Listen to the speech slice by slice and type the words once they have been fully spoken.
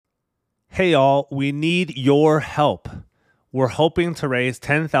Hey, all, we need your help. We're hoping to raise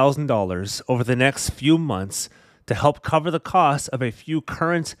 $10,000 over the next few months to help cover the cost of a few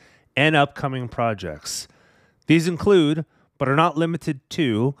current and upcoming projects. These include, but are not limited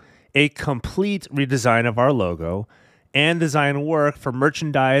to, a complete redesign of our logo and design work for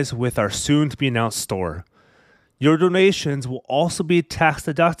merchandise with our soon to be announced store. Your donations will also be tax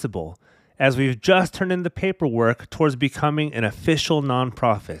deductible, as we've just turned in the paperwork towards becoming an official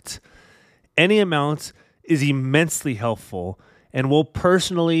nonprofit. Any amount is immensely helpful, and we'll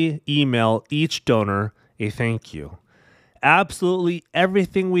personally email each donor a thank you. Absolutely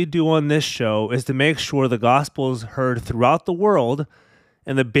everything we do on this show is to make sure the gospel is heard throughout the world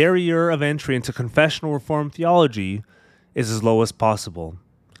and the barrier of entry into confessional Reformed theology is as low as possible.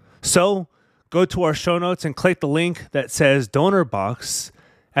 So, go to our show notes and click the link that says Donor Box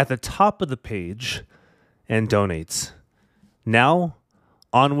at the top of the page and donate. Now,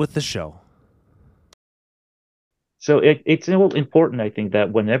 on with the show. So it's important, I think,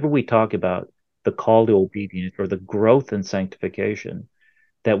 that whenever we talk about the call to obedience or the growth in sanctification,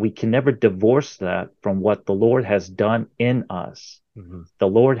 that we can never divorce that from what the Lord has done in us. Mm-hmm. The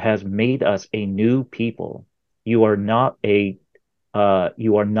Lord has made us a new people. You are not dead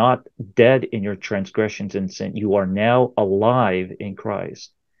in your transgressions and sin. You are now alive in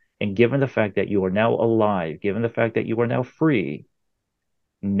Christ. And given the fact that you are now alive, given the fact that you are now free,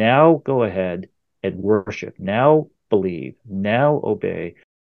 now go ahead and worship. Now believe. Now obey.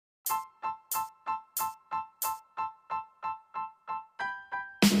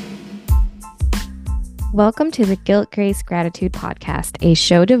 Welcome to the Guilt, Grace, Gratitude podcast, a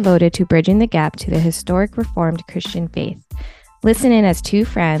show devoted to bridging the gap to the historic Reformed Christian faith. Listen in as two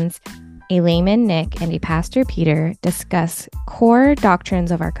friends, a layman, Nick, and a pastor, Peter, discuss core doctrines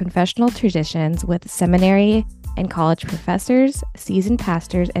of our confessional traditions with seminary and college professors, seasoned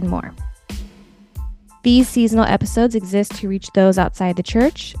pastors, and more. These seasonal episodes exist to reach those outside the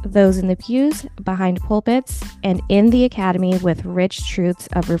church, those in the pews, behind pulpits, and in the academy with rich truths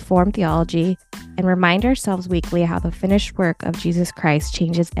of Reformed theology, and remind ourselves weekly how the finished work of Jesus Christ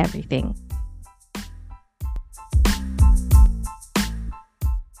changes everything.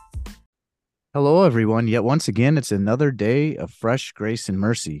 Hello, everyone. Yet once again, it's another day of fresh grace and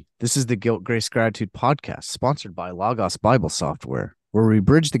mercy. This is the Guilt, Grace, Gratitude podcast, sponsored by Logos Bible Software, where we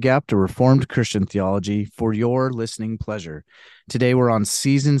bridge the gap to Reformed Christian theology for your listening pleasure. Today, we're on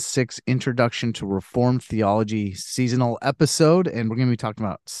Season 6, Introduction to Reformed Theology seasonal episode, and we're going to be talking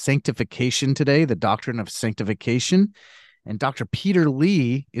about sanctification today, the doctrine of sanctification. And Dr. Peter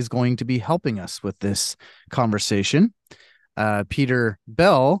Lee is going to be helping us with this conversation. Peter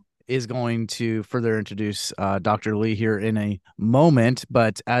Bell is going to further introduce Dr. Lee here in a moment.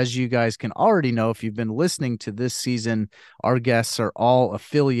 But as you guys can already know, if you've been listening to this season, our guests are all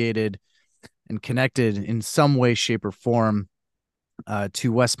affiliated and connected in some way, shape, or form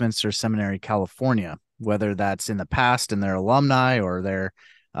to Westminster Seminary, California, whether that's in the past and their alumni or their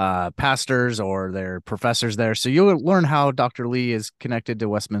pastors or their professors there. So you'll learn how Dr. Lee is connected to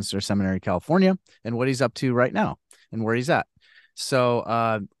Westminster Seminary, California, and what he's up to right now and where he's at.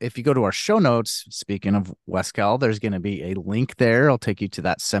 So if you go to our show notes, speaking of WestCal, there's going to be a link there. I'll take you to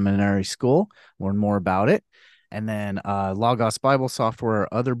that seminary school, learn more about it. And then Logos Bible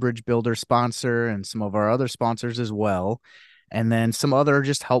Software, other bridge builder sponsor, and some of our other sponsors as well. And then some other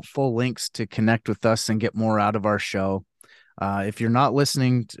just helpful links to connect with us and get more out of our show. If you're not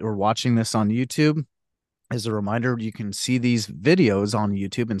listening or watching this on YouTube, as a reminder, you can see these videos on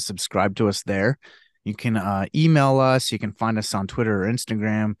YouTube and subscribe to us there. You can email us. You can find us on Twitter or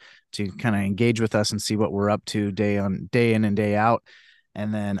Instagram to kind of engage with us and see what we're up to day in and day out.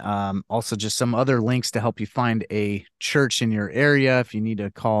 And then also just some other links to help you find a church in your area if you need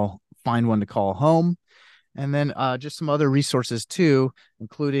to find one to call home. And then just some other resources too,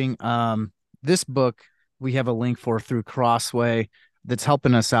 including this book we have a link for through Crossway that's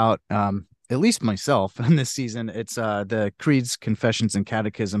helping us out. At least myself in this season. It's the Creeds, Confessions, and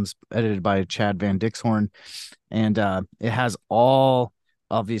Catechisms, edited by Chad Van Dixhorn. And it has all,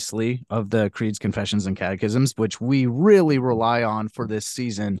 obviously, of the Creeds, Confessions, and Catechisms, which we really rely on for this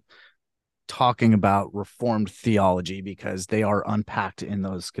season, talking about Reformed theology, because they are unpacked in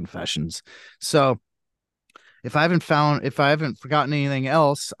those confessions. So if I haven't forgotten anything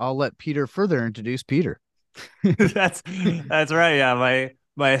else, I'll let Peter further introduce Peter. That's right. Yeah,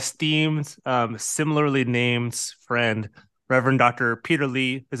 my esteemed, similarly named friend, Reverend Dr. Peter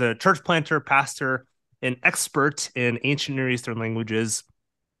Lee, is a church planter, pastor, and expert in ancient Near Eastern languages.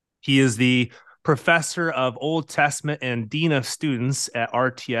 He is the professor of Old Testament and dean of students at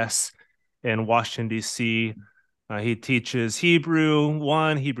RTS in Washington, D.C. He teaches Hebrew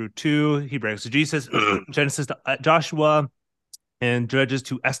 1, Hebrew 2, Hebrew exegesis, Genesis to Joshua, and Judges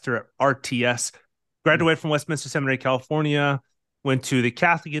to Esther at RTS. Graduated from Westminster Seminary, California. Went to the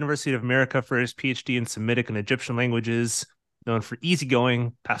Catholic University of America for his PhD in Semitic and Egyptian languages. Known for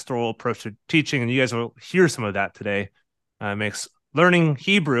easygoing pastoral approach to teaching, and you guys will hear some of that today. Makes learning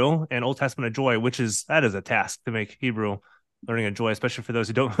Hebrew and Old Testament a joy, that is a task to make Hebrew learning a joy, especially for those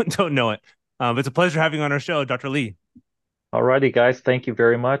who don't know it. It's a pleasure having you on our show, Dr. Lee. All righty, guys. Thank you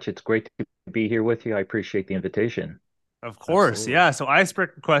very much. It's great to be here with you. I appreciate the invitation. Of course. Absolutely. Yeah. So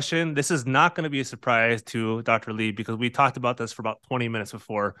icebreaker question. This is not going to be a surprise to Dr. Lee because we talked about this for about 20 minutes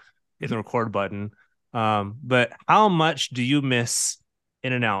before hitting the record button. But how much do you miss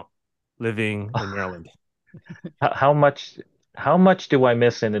In-N-Out living in Maryland? How much do I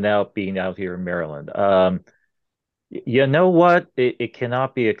miss In-N-Out being out here in Maryland? You know what? It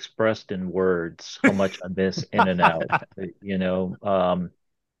cannot be expressed in words how much I miss In-N-Out. You know,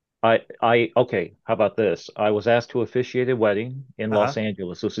 okay, how about this? I was asked to officiate a wedding in Los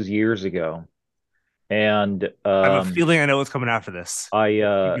Angeles. This is years ago. And I have a feeling I know what's coming after this. Keep going.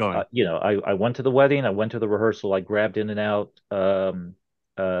 I went to the wedding, I went to the rehearsal, I grabbed In-N-Out that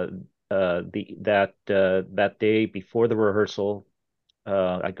day before the rehearsal.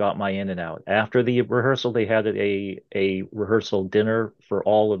 I got my In-N-Out. After the rehearsal, they had a rehearsal dinner for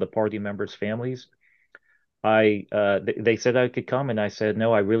all of the party members' families. They said I could come, and I said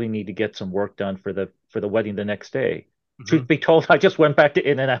no. I really need to get some work done for the wedding the next day. Truth be told, I just went back to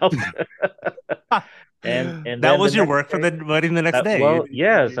In-N-Out. And that then was the your next work for day, the wedding the next day. well,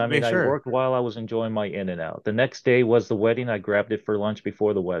 yes. I mean, Make I sure. worked while I was enjoying my In-N-Out. The next day was the wedding. I grabbed it for lunch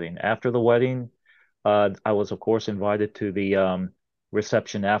before the wedding. After the wedding, I was, of course, invited to the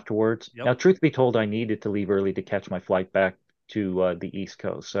reception afterwards. Yep. Now, truth be told, I needed to leave early to catch my flight back to the East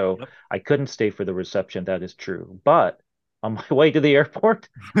Coast. So Yep. I couldn't stay for the reception. That is true. But on my way to the airport,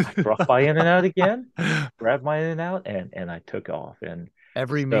 I dropped by In-N-Out again, grabbed my In-N-Out, and I took off. And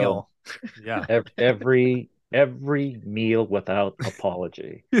Every so meal. Yeah. every meal without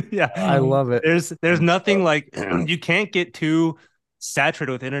apology. Yeah. I love it. There's nothing like you can't get too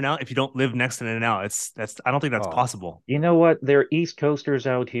saturated with In-N-Out if you don't live next to In-N-Out. I don't think that's possible. You know what? There are East Coasters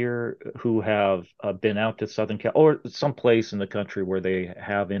out here who have been out to Southern Cal or someplace in the country where they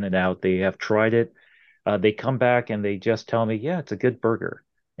have In-N-Out. They have tried it. They come back and they just tell me, "Yeah, it's a good burger,"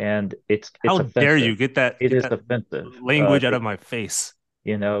 and it's How offensive. dare you get that Offensive language out of my face?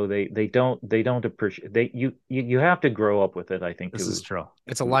 You know, they don't appreciate you have to grow up with it, I think. This is true.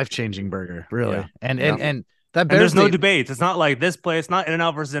 It's a life-changing burger, really. Yeah. And Yeah. and that And bears there's no debate. It's not like this place, not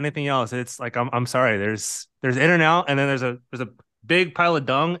In-N-Out versus anything else. It's like I'm sorry. There's In-N-Out, and then there's a big pile of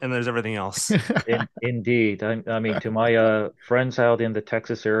dung, and there's everything else. Indeed. I mean, to my friends out in the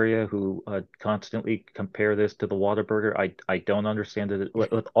Texas area who constantly compare this to the Whataburger, I don't understand it.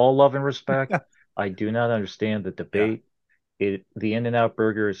 With all love and respect, I do not understand the debate. The In-N-Out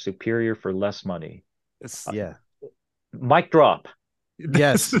burger is superior for less money. Yeah. Mic drop.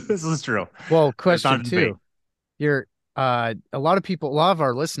 Yes. This is true. Well, question two. You're a lot of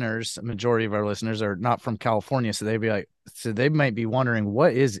our listeners, a majority of our listeners are not from California, so they might be wondering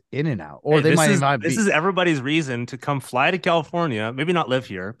what is In-N-Out, or they might not be. This is everybody's reason to come fly to California, maybe not live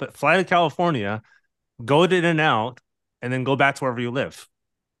here, but fly to California, go to In-N-Out, and then go back to wherever you live.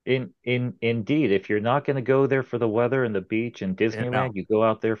 Indeed, if you're not going to go there for the weather and the beach and Disneyland, you go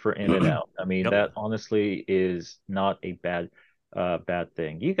out there for In-N-Out. I mean, that honestly is not a bad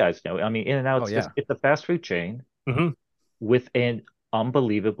thing. You guys know. I mean, In-N-Out, it's a fast food chain with an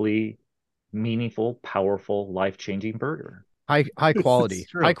unbelievably meaningful, powerful, life-changing burger. High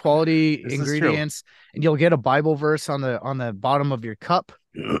quality ingredients, and you'll get a Bible verse on the bottom of your cup.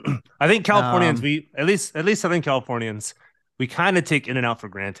 I think Californians, at least Southern Californians, we kind of take In-N-Out for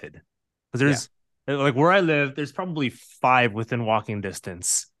granted because there's like where I live, there's probably 5 within walking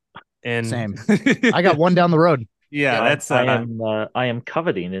distance. And same, I got one down the road. Yeah, that's I am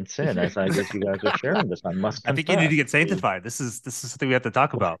coveting in sin as I guess you guys are sharing this. I must confess. I think you need to get sanctified. This is something we have to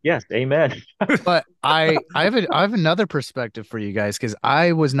talk about. Yes, amen. But I have another perspective for you guys, because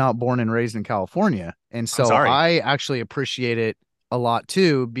I was not born and raised in California, and so I actually appreciate it a lot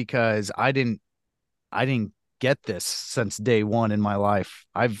too, because I didn't get this since day one in my life.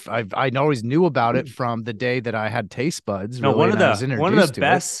 I always knew about it from the day that I had taste buds. No, one of the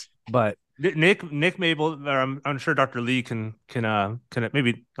best. But Nick Mabel, or I'm sure Dr. Lee can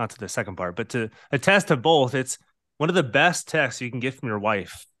maybe not to the second part, but to attest to both. It's one of the best texts you can get from your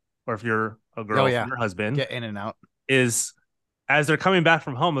wife, or if you're a girl, from your husband. Get In-N-Out. Is as they're coming back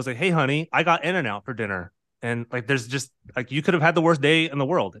from home, I was like, "Hey, honey, I got In-N-Out for dinner," and like, there's just like you could have had the worst day in the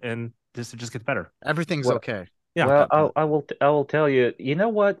world, and it just gets better. Everything's okay. Yeah. Well, I will tell you, you know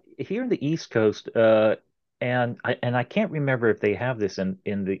what? Here in the East Coast, and I can't remember if they have this in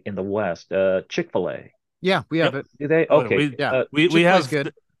the West, Chick-fil-A. Yeah, we have Yep. it. Do they? Oh, Okay. Yeah, we Chick-fil-A is have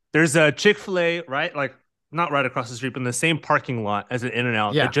good. there's a Chick-fil-A right like not right across the street, but in the same parking lot as an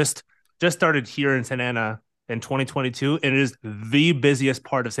In-N-Out. It Yeah, just started here in Santa Ana in 2022, and it is the busiest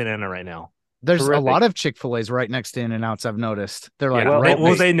part of Santa Ana right now. there's a Terrific. lot of Chick-fil-A's right next to In-N-Outs. I've noticed. They're like Yeah, Well, they right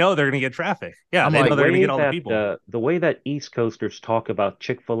well okay. they next. know they're gonna get traffic. Yeah, I'm they The know like, they're gonna way get all the that people. the way that East Coasters talk about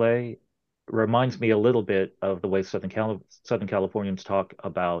Chick-fil-A reminds me a little bit of the way Southern Californians talk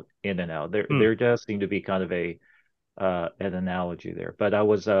about In-N-Out. Hmm. There does seem to be kind of a an analogy there. But I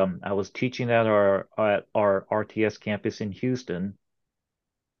was teaching at our RTS campus in Houston.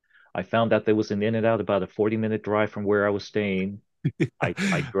 I found out there was an In-N-Out about a 40-minute drive from where I was staying.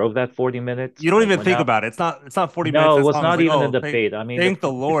 I drove that 40 minutes. You don't I even went think out. about it. It's not 40 minutes No, it as was long. It's not like, even a oh, thank debate. I mean, thank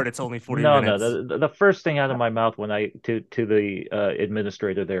the Lord, it's only 40 no, no. minutes. The first thing out of my mouth when I to the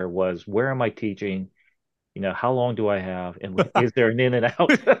administrator there was, "Where am I teaching? How long do I have? And is there an in and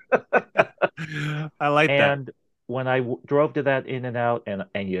out?" I like that. And when I drove to that in and out,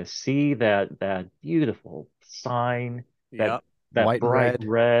 and you see that beautiful sign, that Yep. that white and bright red.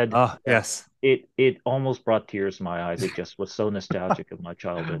 red, Oh, that yes. it almost brought tears to my eyes. It just was so nostalgic of my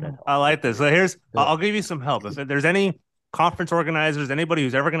childhood at I home. I'll like tell this. you So that. here's, Yeah. I'll give you some help. If there's any conference organizers, anybody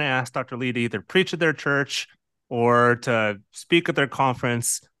who's ever going to ask Dr. Lee to either preach at their church or to speak at their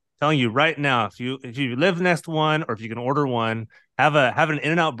conference, telling you right now, if you live next to one or if you can order one, have an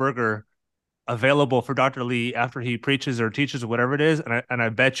In-N-Out burger available for Dr. Lee after he preaches or teaches or whatever it is, and I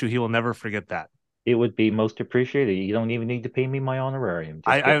bet you he will never forget that. It would be most appreciated. You don't even need to pay me my honorarium.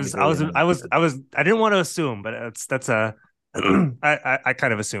 I, Just I get me was I the was in and I out was I was I didn't want to assume, but that's a I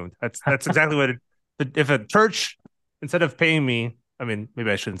kind of assumed that's exactly what if a church instead of paying me, I mean maybe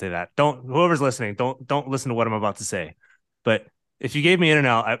I shouldn't say that. Don't whoever's listening, don't listen to what I'm about to say. But if you gave me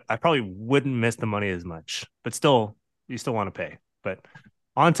In-N-Out, I probably wouldn't miss the money as much. But still, you still want to pay. But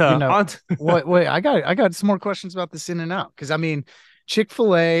on You to know, on to, wait, I got some more questions about this In-N-Out because I mean,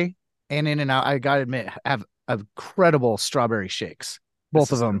 Chick-fil-A and In-N-Out, I gotta admit, have incredible strawberry shakes, this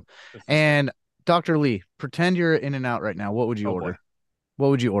both of is true. them. This is true. And Dr. Lee, pretend you're In-N-Out right now. What would you Oh boy. order? What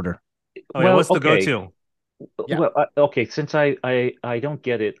would you order? Oh yeah, Well, what's the okay. go-to? Yeah. Okay. Since I don't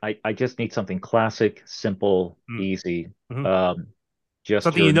get it, I just need something classic, simple, easy. Mm-hmm. Um, just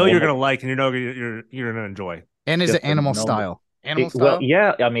Something your you know you're normal, gonna like and you know you're gonna enjoy. And is it just a animal normal. style? Animal Well, style?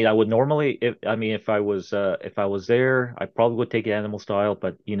 yeah. I mean, I would normally, if I was there, I probably would take animal style.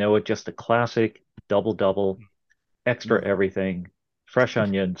 But you know what? Just a classic double double, extra Mm. everything, fresh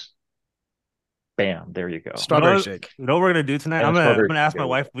onions. Bam, there you go. Strawberry shake. You know what we're gonna do tonight? And a I'm strawberry gonna shake. ask There my we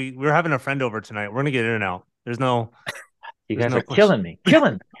wife. go. We're having a friend over tonight. We're gonna get In-N-Out. You There's guys no are question. killing me,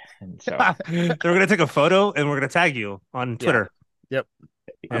 killing me. And so, We're gonna take a photo and we're gonna tag you on Yeah. Twitter. Yep.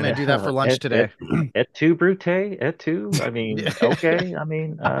 I'm And gonna do that for lunch today. et tu, Brute, et tu. I Yeah. mean, okay. I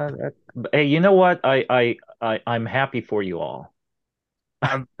mean, hey, you know what? I'm happy for you all.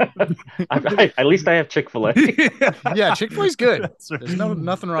 I'm, At least I have Chick-fil-A. Yeah, Chick-fil-A's good. that's right. There's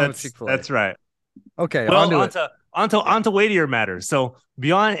nothing wrong with Chick-fil-A. That's right. Okay, on Well, to it. onto weightier matters. So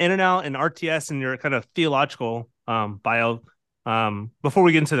beyond In-N-Out and RTS and your kind of theological bio, before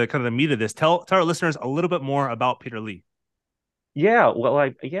we get into the kind of the meat of this, tell our listeners a little bit more about Peter Lee. Yeah,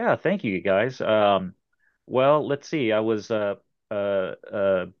 well, yeah, thank you guys. Well, let's see. I was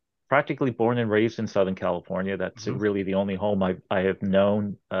practically born and raised in Southern California. That's Mm-hmm. really the only home I have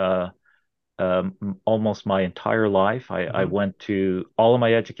known almost my entire life. I Mm-hmm. went to all of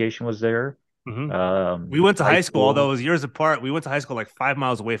my education was there. Mm-hmm. We went to High high school, although it school. was years apart. We went to high school like 5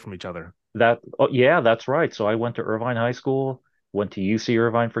 miles away from each other. Oh, yeah, that's right. So I went to Irvine High School, went to UC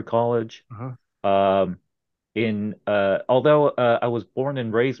Irvine for college. Uh-huh. Um, in Although I was born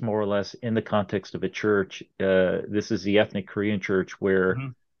and raised more or less in the context of a church, this is the ethnic Korean church where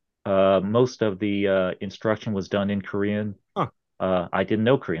Mm-hmm. most of the instruction was done in Korean. Huh. I didn't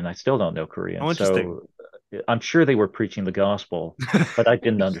know Korean. I still don't know Korean. Oh, interesting. So I'm sure they were preaching the gospel, but I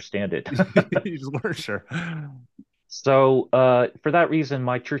didn't understand it. You just weren't sure. So for that reason,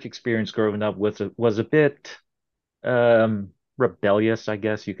 my church experience growing up was a bit rebellious, I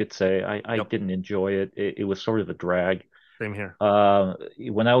guess you could say. I Yep. didn't enjoy it. It was sort of a drag. Same here.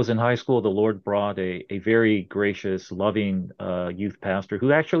 When I was in high school, the Lord brought a very gracious, loving youth pastor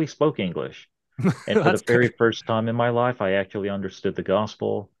who actually spoke English. And for the That's very good. first time in my life, I actually understood the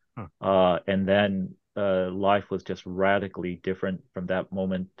gospel. Huh. And then life was just radically different from that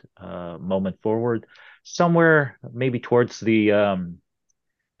moment forward. Somewhere maybe towards the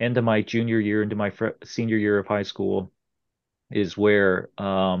end of my junior year into my senior year of high school is where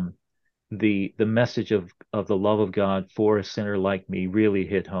the message of the love of God for a sinner like me really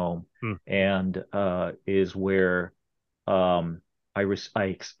hit home, Hmm. and is where um,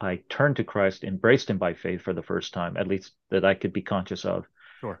 I turned to Christ, embraced Him by faith for the first time, at least that I could be conscious of,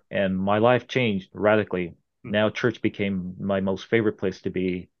 Sure. and my life changed radically. Hmm. Now church became my most favorite place to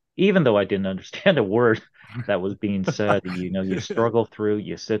be, even though I didn't understand a word that was being said. You struggle through,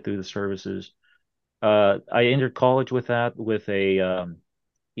 you sit through the services. I entered college with that, with a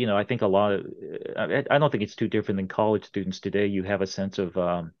I think a lot of, I don't think it's too different than college students today. You have a sense of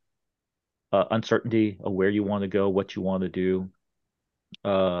uncertainty of where you want to go, what you want to do.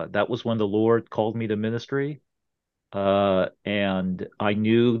 That was when the Lord called me to ministry. And I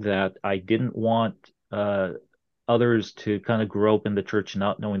knew that I didn't want others to kind of grow up in the church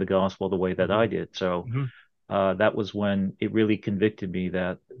not knowing the gospel the way that Hmm. I did. So Hmm. that was when it really convicted me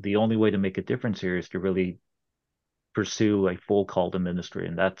that the only way to make a difference here is to really pursue a full call to ministry,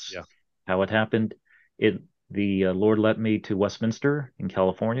 and that's Yeah. how it happened. It the Lord led me to Westminster in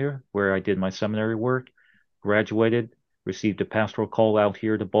California, where I did my seminary work, graduated, received a pastoral call out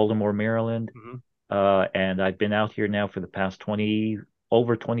here to Baltimore, Maryland, Hmm. and I've been out here now for the past 20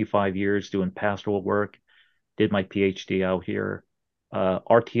 over 25 years doing pastoral work. Did my PhD out here.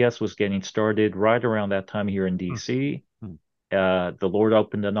 RTS was getting started right around that time here in Hmm. DC. Hmm. The Lord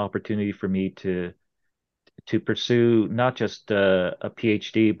opened an opportunity for me to pursue not just a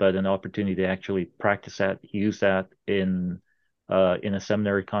PhD, but an opportunity to actually practice that, use that in a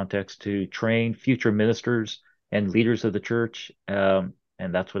seminary context to train future ministers and leaders of the church. And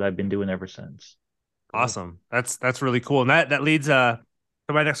that's what I've been doing ever since. Cool. Awesome. That's really cool. And that leads to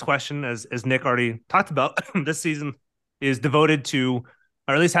my next question, as Nick already talked about. This season is devoted to,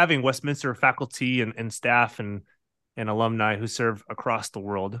 or at least having Westminster faculty and staff and alumni who serve across the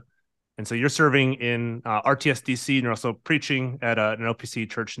world. And so you're serving in RTSDC, and you're also preaching at an OPC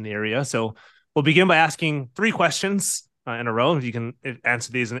church in the area. So we'll begin by asking three questions in a row. You can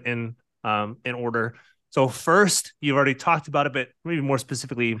answer these in order. So first, you've already talked about it, but maybe more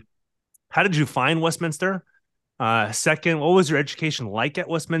specifically, how did you find Westminster? Second, what was your education like at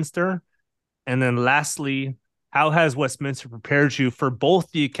Westminster? And then lastly, how has Westminster prepared you for both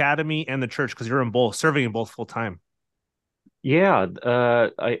the academy and the church? Because you're in both, serving in both full time. Yeah,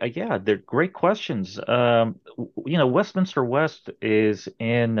 yeah, they're great questions. Westminster West is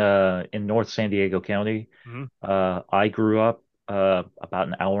in North San Diego County. Mm-hmm. I grew up about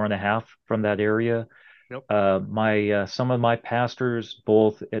an hour and a half from that area. Yep. My Some of my pastors,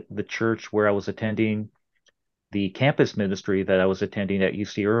 both at the church where I was attending, the campus ministry that I was attending at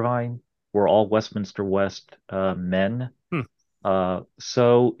UC Irvine, were all Westminster West men. Hmm.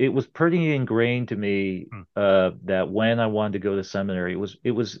 So it was pretty ingrained to me Hmm. that when I wanted to go to seminary,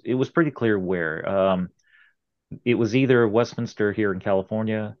 it was pretty clear where. It was either Westminster here in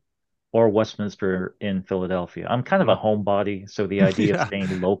California or Westminster in Philadelphia. I'm kind of Hmm. a homebody, so the idea of Yeah.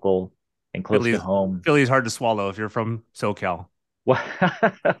 staying local and close to Philly's home. Philly's hard to swallow if you're from SoCal. Well,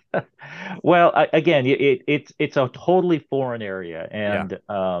 well, again, it's a totally foreign area, Yeah.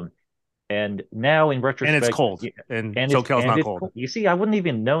 and now in And it's retrospect, cold. yeah, And and SoCal's not it's cold. cool. You see, I wouldn't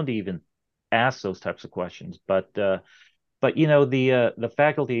even known to even ask those types of questions, but the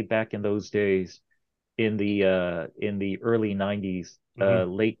faculty back in those days in the early 90s,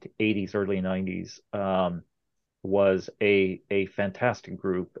 Hmm. late 80s, early 90s, was a fantastic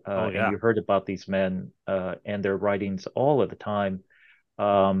group, Oh and yeah. you heard about these men and their writings all of the time.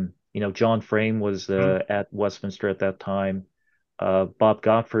 John Frame was Hmm. at Westminster at that time. Bob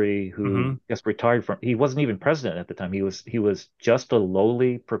Godfrey, Hmm. who just retired from, he wasn't even president at the time. He was just a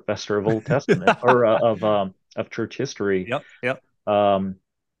lowly professor of Old Testament or of church history. Yep. Yep. Um,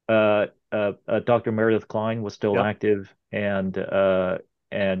 Dr. Meredith Klein was still Yep. active, and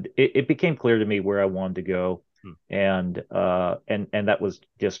it became clear to me where I wanted to go, Hmm. and that was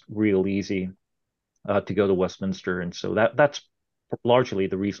just real easy to go to Westminster, and so that's largely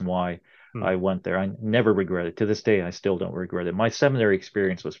the reason why Hmm. I went there. I never regret it. To this day, I still don't regret it. My seminary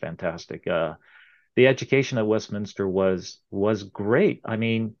experience was fantastic. The education at Westminster was great. I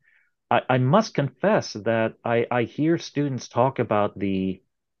mean, I must confess that I hear students talk about the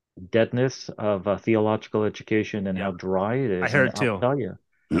deadness of theological education and how Yeah. dry it I is, and heard I'll too. tell you,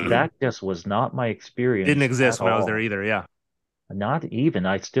 Didn't that just was not my experience exist at when I was there all. either. Yeah. Not even.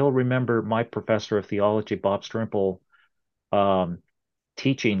 I still remember my professor of theology, Bob Strimple, um,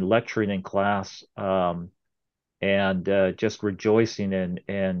 teaching, lecturing in class, and just rejoicing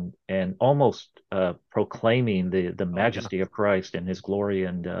and almost proclaiming the Oh yeah. majesty of Christ and His glory,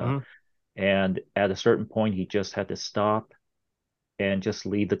 Hmm. and at a certain point he just had to stop and just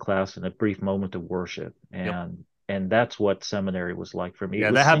lead the class in a brief moment of worship, Yep. and that's what seminary was like for me. It Yeah,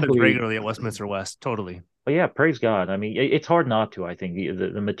 was that happens simply, regularly at Westminster West. Totally. but yeah, praise God. I mean, it's hard not to. I think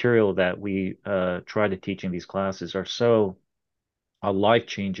the material that we try to teach in these classes are so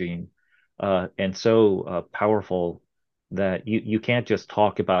life-changing and so powerful that you can't just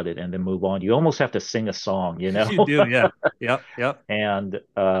talk about it and then move on. You almost have to sing a song, you You know? do, yeah. Yep, yep. And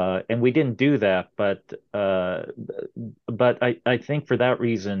we didn't do that, but I think for that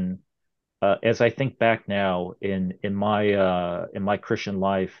reason, as I think back now in my Christian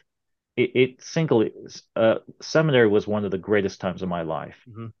life, it single seminary was one of the greatest times of my life.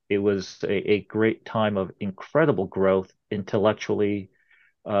 Hmm. It was a great time of incredible growth intellectually,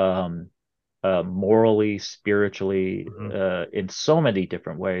 um, morally, spiritually, Hmm. in so many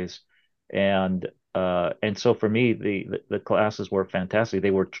different ways. And so for me, the classes were fantastic.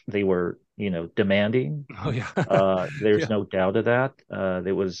 They were demanding. Oh yeah. There's Yeah. no doubt of that.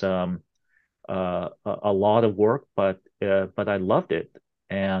 There was a lot of work, but I loved it.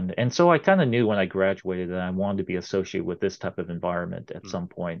 And so I kind of knew when I graduated that I wanted to be associated with this type of environment at Mm. some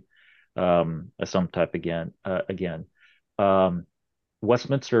point, some type again. Um,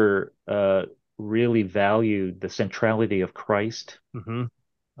 Westminster really valued the centrality of Christ. Hmm.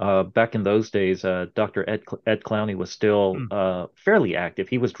 Back in those days, Dr. Ed Clowney was still Mm. fairly active.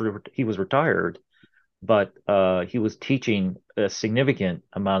 He was retired, but he was teaching a significant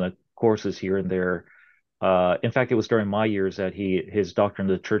amount of courses here and there. In fact, it was during my years that his Doctrine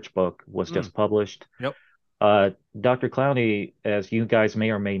of the Church book was Mm. just published. Yep. Dr. Clowney, as you guys may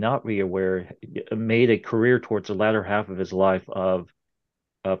or may not be aware, made a career towards the latter half of his life of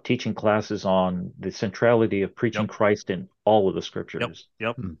teaching classes on the centrality of preaching Yep. Christ in all of the Yep. scriptures.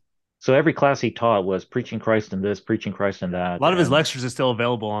 Yep. Hmm. So every class he taught was preaching Christ in this, preaching Christ in A that, lot of his and lectures are still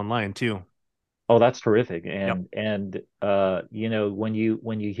available online too. oh, that's terrific. Yep. And when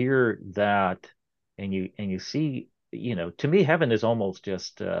you hear that and you see, to me, heaven is almost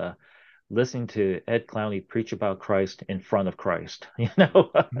just listening to Ed Clowney preach about Christ in front of Christ.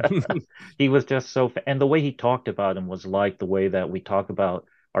 He was just and the way he talked about him was like the way that we talk about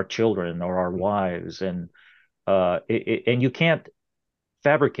our children or our wives, and you can't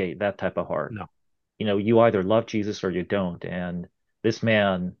fabricate that type of heart. No. You either love Jesus or you don't. And this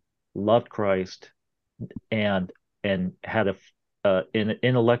man loved Christ and had an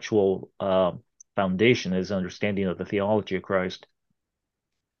intellectual foundation, his understanding of the theology of Christ.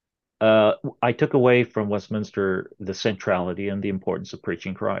 I took away from Westminster the centrality and the importance of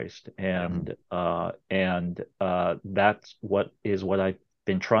preaching Christ, Yep. and that's what I've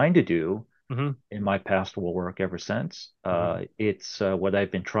been trying to do Hmm. in my pastoral work ever since. Hmm. It's what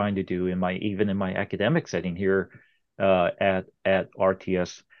I've been trying to do even in my academic setting here at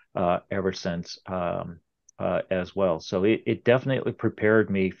RTS ever since as well. So it definitely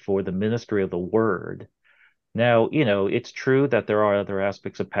prepared me for the ministry of the word. Now, it's true that there are other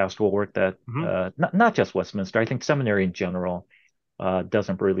aspects of pastoral work that Hmm. not just Westminster. I think seminary in general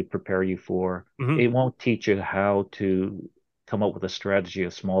doesn't really prepare you for. Hmm. It won't teach you how to come up with a strategy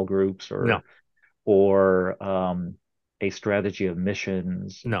of small groups No. or a strategy of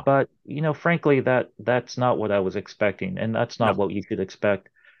missions. No. But frankly, that's not what I was expecting, and that's No. not what you should expect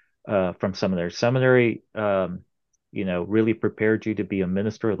from seminary. Seminary, really prepared you to be a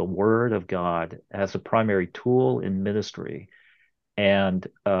minister of the Word of God as a primary tool in ministry, and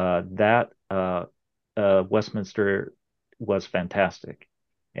that Westminster was fantastic.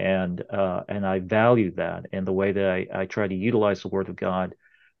 And I value that and the way that I try to utilize the Word of God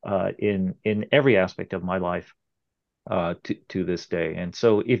in every aspect of my life to this day. And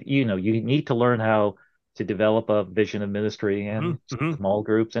so if you need to learn how to develop a vision of ministry Hmm. and Hmm. small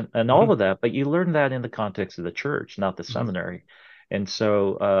groups and all Hmm. of that, but you learn that in the context of the church, not the Hmm. seminary. And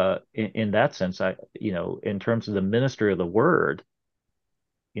so in that sense, in terms of the ministry of the word,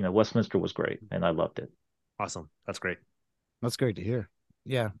 Westminster was great and I loved it. Awesome. That's great. That's great to hear.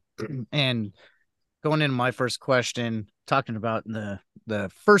 Yeah. And going into my first question, talking about the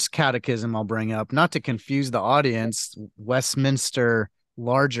first catechism I'll bring up, not to confuse the audience, Westminster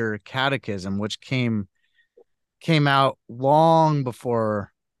Larger Catechism, which came out long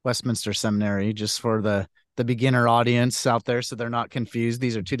before Westminster Seminary, just for the beginner audience out there, so they're not confused.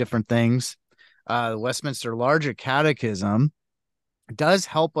 These are two different things. Westminster Larger Catechism does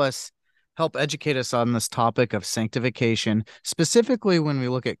help educate us on this topic of sanctification, specifically when we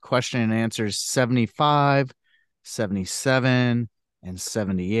look at question and answers 75, 77, and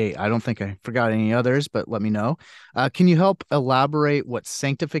 78. I don't think I forgot any others, but let me know. Can you help elaborate what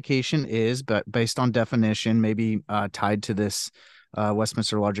sanctification is, but based on definition, maybe tied to this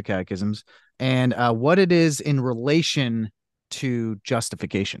Westminster Larger Catechisms, and what it is in relation to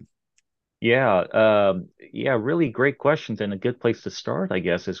justification? Yeah, really great questions and a good place to start, I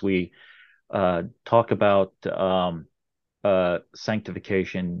guess, as we talk about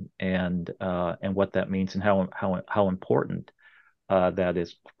sanctification and what that means and how important that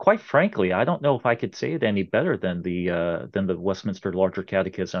is. Quite frankly, I don't know if I could say it any better than the Westminster Larger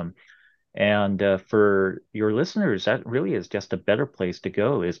Catechism. And for your listeners, that really is just a better place to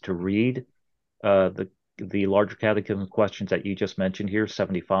go, is to read the larger catechism questions that you just mentioned here,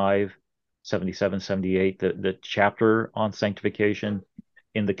 75, 77, 78, the chapter on sanctification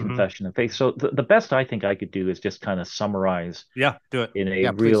in the Hmm. Confession of Faith. So the best I think I could do is just kind of summarize Yeah, do it. in a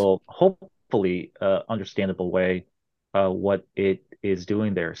Yeah, please. real, hopefully understandable way what it is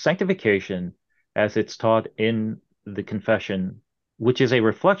doing there. Sanctification, as it's taught in the Confession, which is a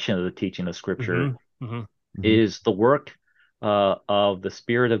reflection of the teaching of Hmm. Scripture, Hmm. Hmm. is the work of the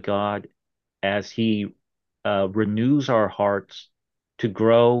Spirit of God as He renews our hearts to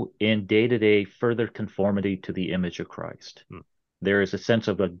grow in day-to-day further conformity to the image of Christ. There is a sense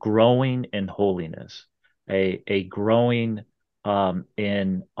of a growing in holiness, a growing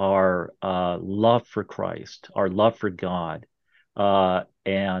in our love for Christ, our love for God,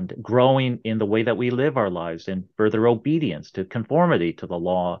 and growing in the way that we live our lives in further obedience to conformity to the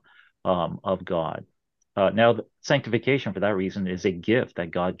law of God. Now, sanctification, for that reason, is a gift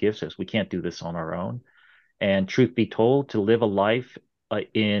that God gives us. We can't do this on our own. And truth be told, to live a life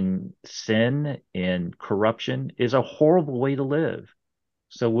in sin, in corruption, is a horrible way to live.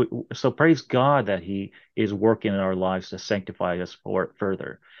 So praise God that He is working in our lives to sanctify us for it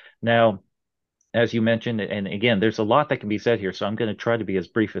further. Now, as you mentioned, and again, there's a lot that can be said here, so I'm going to try to be as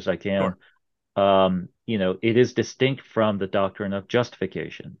brief as I can. Sure. It is distinct from the doctrine of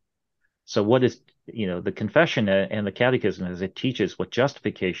justification. So what is, the confession and the catechism as it teaches what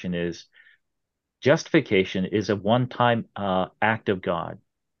justification is? Justification is a one-time act of God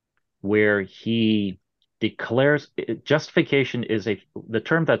where He declares justification is the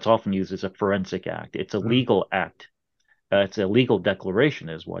term that's often used is a forensic act. It's a Mhm. legal act. It's a legal declaration,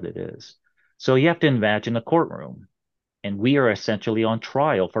 is what it is. So you have to imagine a courtroom, and we are essentially on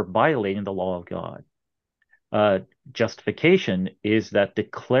trial for violating the law of God. Uh, Justification is that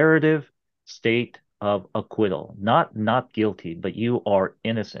declarative state of acquittal, not guilty, but you are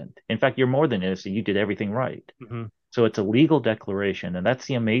innocent. In fact, you're more than innocent. You did everything right. Mhm. So it's a legal declaration, and that's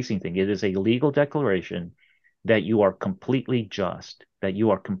the amazing thing. It is a legal declaration that you are completely just, that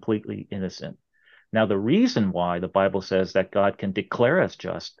you are completely innocent. Now, the reason why the Bible says that God can declare us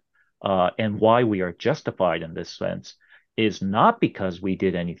just, and why we are justified in this sense, is not because we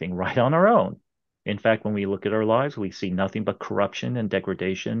did anything right on our own. In fact, when we look at our lives, we see nothing but corruption and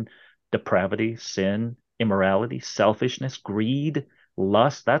degradation, depravity, sin, immorality, selfishness, greed,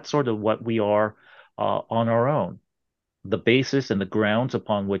 lust. That's sort of what we are on our own. The basis and the grounds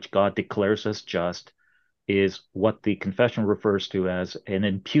upon which God declares us just is what the confession refers to as an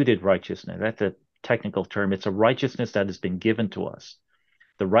imputed righteousness. That's a technical term. It's a righteousness that has been given to us.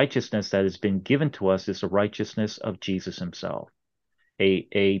 The righteousness that has been given to us is the righteousness of Jesus Himself.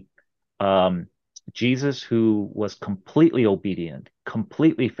 A Jesus who was completely obedient,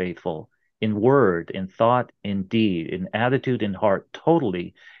 completely faithful in word, in thought, in deed, in attitude, in heart,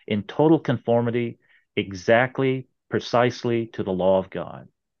 totally in total conformity, exactly, precisely to the law of God.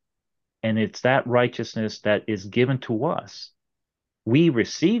 And it's that righteousness that is given to us. We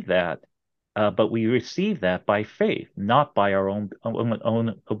receive that, but we receive that by faith, not by our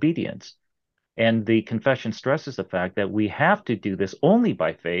own obedience. And the confession stresses the fact that we have to do this only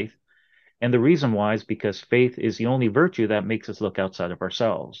by faith. And the reason why is because faith is the only virtue that makes us look outside of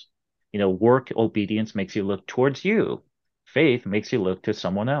ourselves. Work obedience makes you look towards you. Faith makes you look to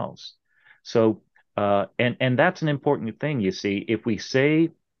someone else. So, and that's an important thing, you see. If we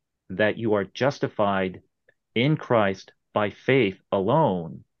say that you are justified in Christ by faith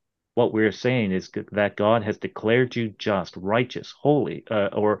alone, what we're saying is that God has declared you just, righteous, holy,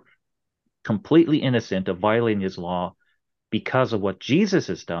 or completely innocent of violating His law because of what Jesus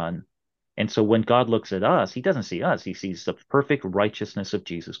has done. And so when God looks at us, He doesn't see us, He sees the perfect righteousness of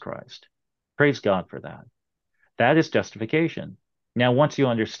Jesus Christ. Praise God for that. That is justification. Now, once you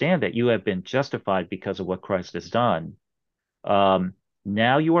understand that you have been justified because of what Christ has done, um,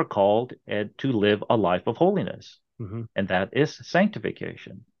 now you are called to live a life of holiness, Mhm. and that is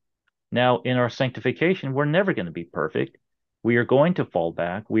sanctification. Now, in our sanctification, we're never going to be perfect. We are going to fall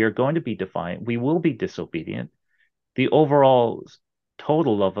back. We are going to be defiant. We will be disobedient. The overall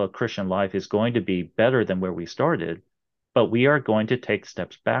total of a Christian life is going to be better than where we started, but we are going to take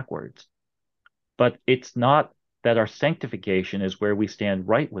steps backwards. But it's not that our sanctification is where we stand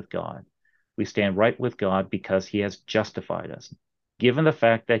right with God. We stand right with God because He has justified us. given the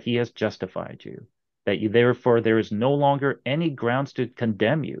fact that he has justified you, that you therefore there is no longer any grounds to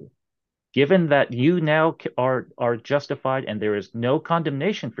condemn you, given that you now are justified and there is no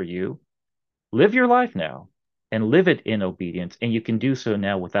condemnation for you, live your life now and live it in obedience. And you can do so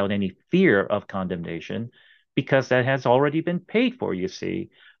now without any fear of condemnation because that has already been paid for, you see,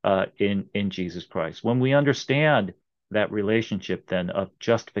 in Jesus Christ. When we understand that relationship then of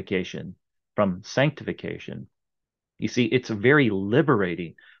justification from sanctification, you see, it's very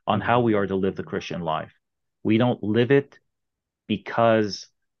liberating on how we are to live the Christian life. We don't live it because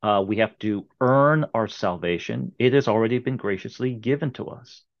we have to earn our salvation. It has already been graciously given to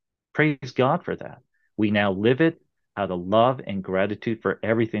us. Praise God for that. We now live it out of love and gratitude for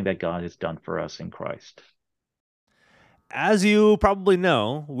everything that God has done for us in Christ. As you probably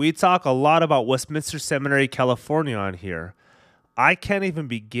know, we talk a lot about Westminster Seminary, California on here. I can't even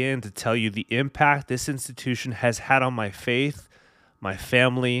begin to tell you the impact this institution has had on my faith, my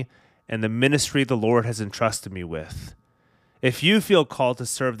family, and the ministry the Lord has entrusted me with. If you feel called to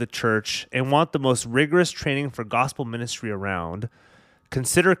serve the church and want the most rigorous training for gospel ministry around,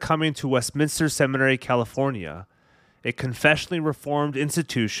 consider coming to Westminster Seminary, California, a confessionally reformed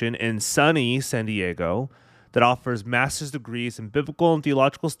institution in sunny San Diego that offers master's degrees in biblical and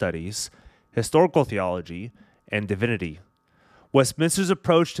theological studies, historical theology, and divinity. Westminster's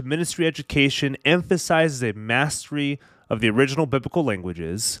approach to ministry education emphasizes a mastery of the original biblical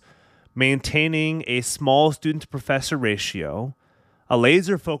languages, maintaining a small student-to-professor ratio, a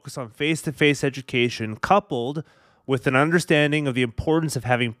laser focus on face-to-face education coupled with an understanding of the importance of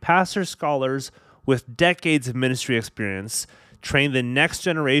having pastor-scholars with decades of ministry experience train the next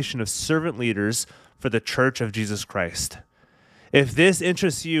generation of servant leaders for the Church of Jesus Christ. If this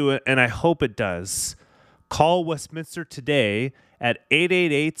interests you, and I hope it does, call Westminster today at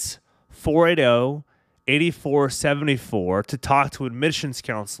 888-480-8474 to talk to an admissions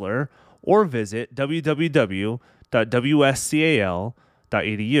counselor or visit www.wscal.edu.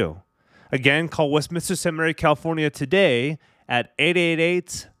 Again, call Westminster Seminary, California today at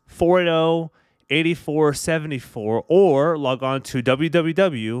 888-480-8474 or log on to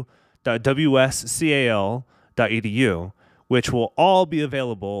www.wscal.edu, which will all be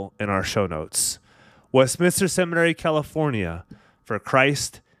available in our show notes. Westminster Seminary, California, for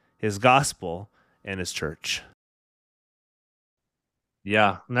Christ, His gospel, and His church.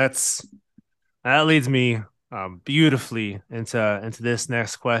 Yeah, that leads me beautifully into this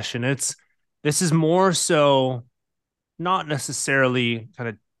next question. This is more so not necessarily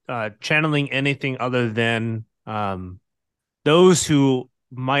kind of channeling anything other than those who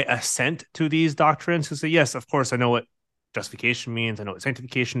might assent to these doctrines who say, yes, of course, I know what justification means. I know what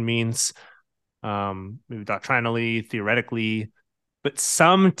sanctification means. Maybe doctrinally, theoretically, but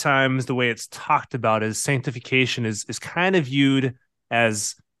sometimes the way it's talked about is sanctification is kind of viewed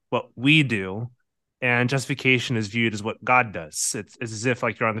as what we do, and justification is viewed as what God does. It's as if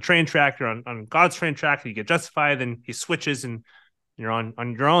like you're on the train track, you're on God's train track, and you get justified, then He switches, and you're on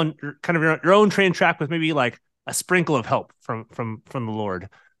your own kind of your own train track with maybe like a sprinkle of help from the Lord.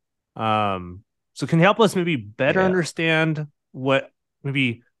 So can you help us maybe better understand what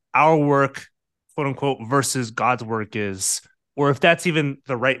maybe our work, quote unquote, versus God's work is, or if that's even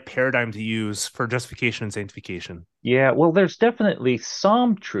the right paradigm to use for justification and sanctification? Yeah, well, there's definitely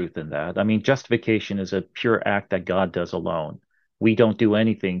some truth in that. I mean, justification is a pure act that God does alone. We don't do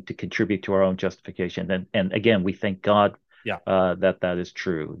anything to contribute to our own justification. And again, we thank God that is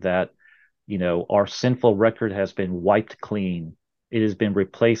true, that, you know, our sinful record has been wiped clean. It has been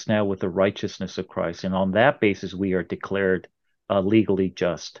replaced now with the righteousness of Christ. And on that basis, we are declared legally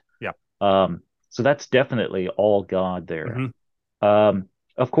just. Yeah. So that's definitely all God there.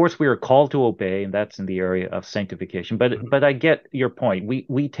 Of course, we are called to obey, and that's in the area of sanctification. But I get your point.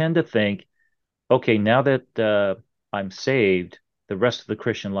 We tend to think, okay, now that I'm saved, the rest of the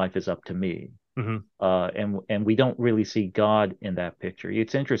Christian life is up to me. And we don't really see God in that picture.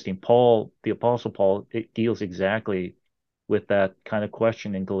 It's interesting. Paul, the Apostle Paul, it deals exactly with that kind of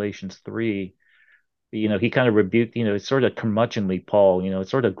question in Galatians 3. You know, he kind of rebuked, you know, it's sort of curmudgeonly Paul, you know,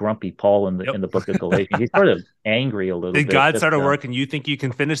 it's sort of grumpy Paul in the book of Galatians. He's sort of angry a little bit. Did God start a work and you think you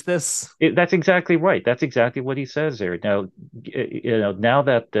can finish this? That's exactly right. That's exactly what he says there. Now, you know, now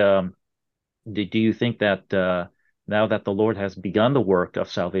that do you think that now that the Lord has begun the work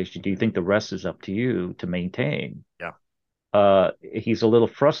of salvation, do you think the rest is up to you to maintain? Yeah. He's a little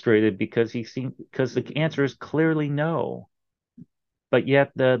frustrated because because the answer is clearly no. But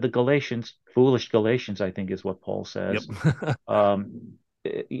yet the Galatians, foolish Galatians, I think is what Paul says,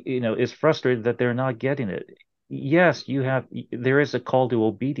 you know, is frustrated that they're not getting it. Yes, there is a call to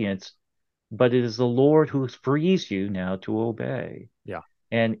obedience, but it is the Lord who frees you now to obey. Yeah.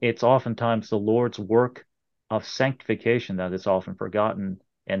 And it's oftentimes the Lord's work of sanctification that is often forgotten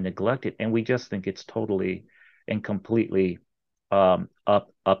and neglected. And we just think it's totally and completely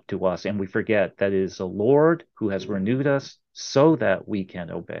up to us. And we forget that it is the Lord who has renewed us so that we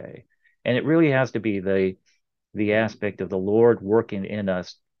can obey. And it really has to be the aspect of the Lord working in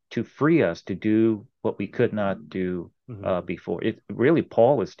us to free us to do what we could not do before. It really,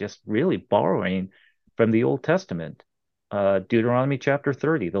 Paul is just really borrowing from the Old Testament. Deuteronomy chapter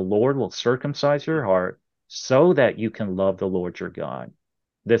 30, the Lord will circumcise your heart so that you can love the Lord your God.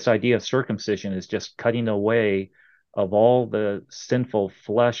 This idea of circumcision is just cutting away of all the sinful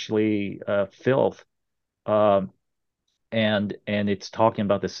fleshly filth, um, and it's talking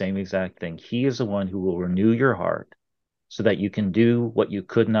about the same exact thing. He is the one who will renew your heart so that you can do what you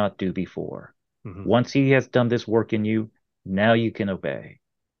could not do before. Mm-hmm. Once he has done this work in you, now you can obey.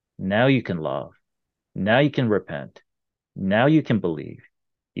 Now you can love. Now you can repent. Now you can believe.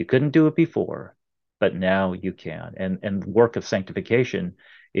 You couldn't do it before, but now you can. And the work of sanctification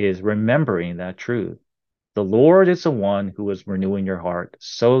is remembering that truth. The Lord is the one who is renewing your heart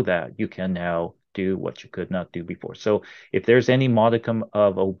so that you can now do what you could not do before. So if there's any modicum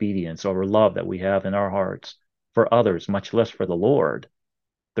of obedience or love that we have in our hearts for others, much less for the Lord,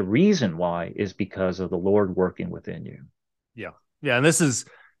 the reason why is because of the Lord working within you. Yeah. Yeah. And this is,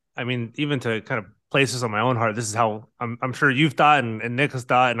 I mean, even to kind of place this on my own heart, this is how I'm sure you've thought and Nick has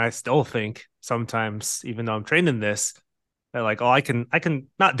thought, and I still think sometimes, even though I'm trained in this, that like, oh, I can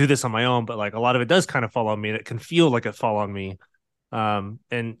not do this on my own, but like a lot of it does kind of fall on me, and it can feel like it fall on me.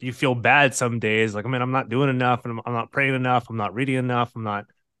 And you feel bad some days, like, I mean, I'm not doing enough, and I'm not praying enough, I'm not reading enough, I'm not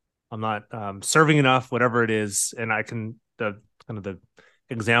serving enough, whatever it is. And I can the kind of the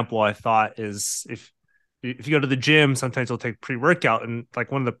example I thought is if you go to the gym, sometimes you'll take pre-workout, and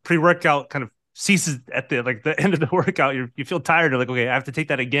like when the pre-workout kind of ceases at the end of the workout, you feel tired. You're like, okay, I have to take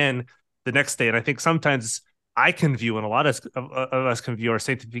that again the next day. And I think sometimes I can view, and a lot of us can view our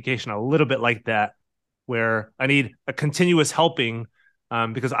sanctification a little bit like that, where I need a continuous helping,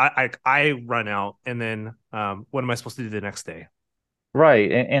 because I run out, and then what am I supposed to do the next day?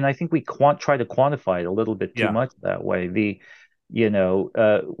 Right. And I think we try to quantify it a little bit too Yeah, much that way.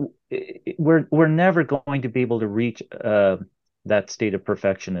 We're never going to be able to reach that state of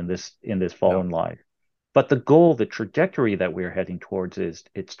perfection in this no, fallen life. But the goal, the trajectory that we're heading towards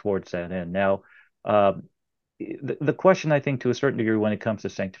it's towards that end. Now, um, the question I think to a certain degree when it comes to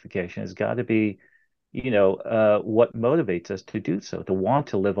sanctification has got to be, what motivates us to do so, to want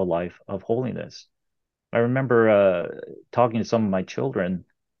to live a life of holiness. I remember talking to some of my children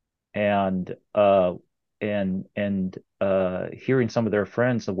and hearing some of their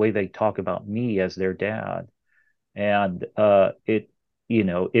friends the way they talk about me as their dad, and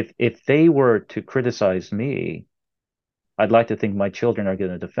if they were to criticize me, I'd like to think my children are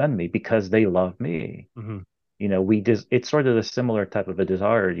going to defend me because they love me. mm-hmm. We just it's sort of a similar type of a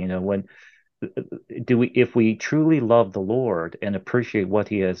desire. When do we if we truly love the Lord and appreciate what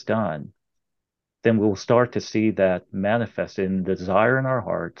He has done, then we'll start to see that manifest in the desire in our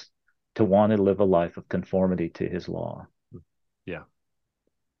hearts to want to live a life of conformity to his law. Yeah,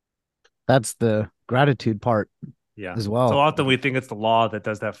 That's the gratitude part yeah. as So well. often we think it's the law that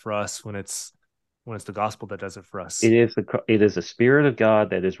does that for us, when it's the gospel that does it for us. It is the Spirit of God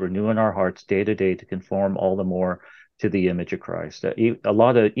that is renewing our hearts day to day to conform all the more to the image of Christ. A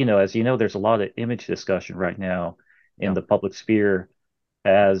lot of, as you know, there's a lot of image discussion right now in Yeah. the public sphere,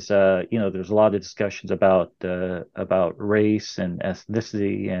 as there's a lot of discussions about race and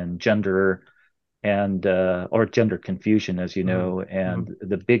ethnicity and gender and or gender confusion, as you Mm-hmm. know, Mm-hmm. and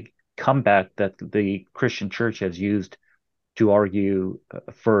the big comeback that the Christian church has used to argue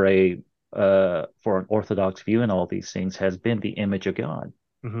for an orthodox view in all these things has been the image of God.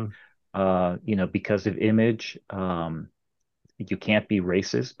 Mm-hmm. Because of image, you can't be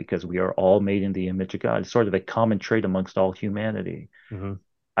racist because we are all made in the image of God. It's sort of a common trait amongst all humanity. Mm-hmm.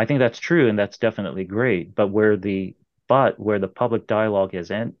 I think that's true, and that's definitely great. Where the public dialogue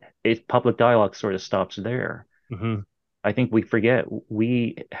public dialogue sort of stops there. Mm-hmm. I think we forget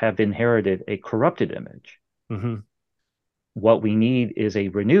we have inherited a corrupted image. Mm-hmm. What we need is a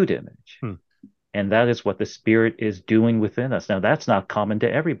renewed image. Hmm. And that is what the Spirit is doing within us. Now, that's not common to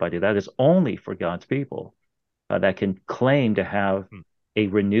everybody. That is only for God's people that can claim to have Hmm. a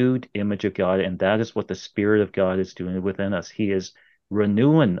renewed image of God. And that is what the Spirit of God is doing within us. He is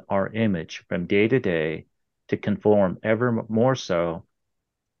renewing our image from day to day to conform ever more so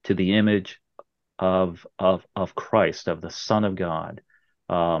to the image of Christ, of the Son of God.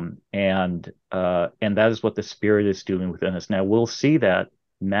 And that is what the Spirit is doing within us. Now we'll see that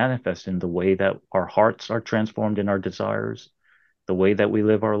manifest in the way that our hearts are transformed in our desires, the way that we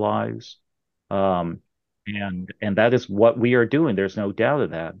live our lives. Um, and that is what we are doing. There's no doubt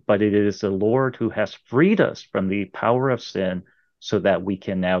of that. But it is the Lord who has freed us from the power of sin so that we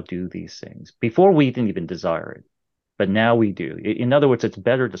can now do these things. Before we didn't even desire it, but now we do. In other words, it's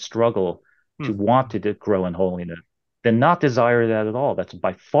better to struggle to want to grow in holiness than not desire that at all. That's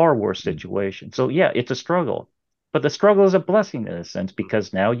by far worse situation. So yeah, it's a struggle, but the struggle is a blessing in a sense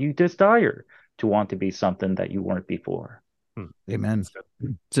because now you desire to want to be something that you weren't before. Amen.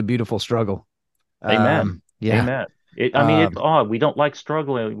 It's a beautiful struggle. Amen. Yeah. Amen. I mean, it's odd. We don't like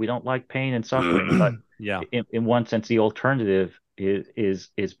struggle. We don't like pain and suffering, but yeah, in one sense, the alternative is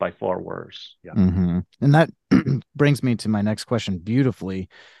by far worse. yeah. Mm-hmm. And that brings me to my next question beautifully,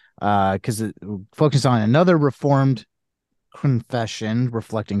 because it focuses on another Reformed confession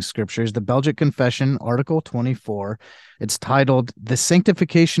reflecting scriptures, the Belgic Confession, Article 24. It's titled "The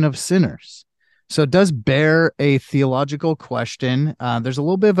Sanctification of Sinners." So it does bear a theological question. There's a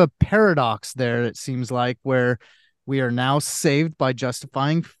little bit of a paradox there, it seems like, where we are now saved by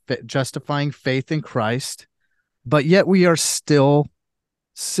justifying faith in Christ, but yet we are still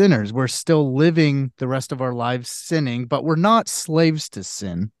sinners. We're still living the rest of our lives sinning, but we're not slaves to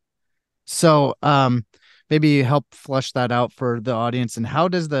sin. So maybe help flesh that out for the audience. And how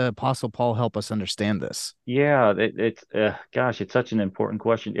does the Apostle Paul help us understand this? Yeah, it's gosh, it's such an important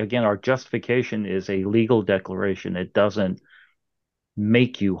question. Again, our justification is a legal declaration. It doesn't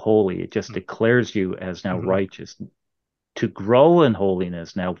make you holy. It just declares you as now righteous. To grow in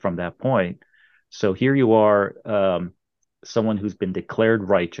holiness now from that point. So here you are, someone who's been declared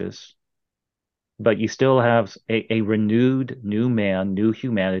righteous, but you still have a renewed new man, new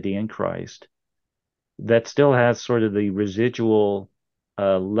humanity in Christ that still has sort of the residual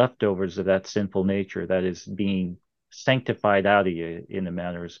leftovers of that sinful nature that is being sanctified out of you in a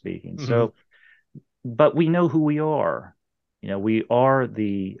manner of speaking. So, but we know who we are. You know, we are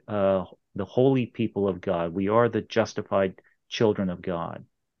the holy people of God. We are the justified children of God.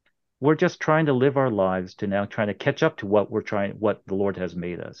 We're just trying to live our lives to now trying to catch up to what the Lord has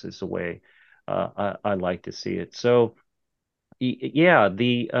made us is the way I like to see it. So, yeah,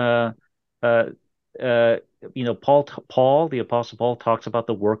 uh, uh, Paul, the Apostle Paul talks about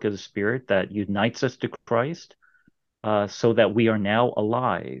the work of the Spirit that unites us to Christ, so that we are now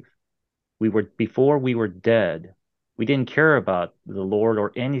alive. Before we were dead. We didn't care about the Lord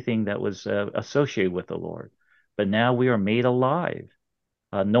or anything that was associated with the Lord. But now we are made alive,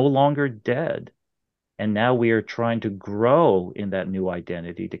 no longer dead. And now we are trying to grow in that new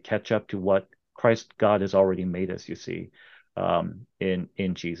identity to catch up to what Christ God has already made us, you see,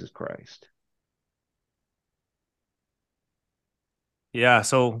 in Jesus Christ. Yeah.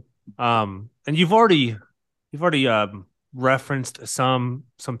 So, and you've already referenced some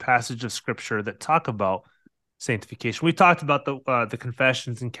passage of scripture that talk about sanctification. We talked about the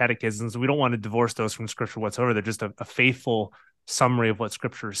confessions and catechisms. We don't want to divorce those from scripture whatsoever. They're just a faithful summary of what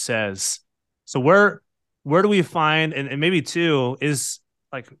scripture says. So where do we find, and maybe too, is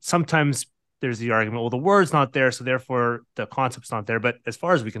like sometimes there's the argument, well, the word's not there, so therefore the concept's not there. But as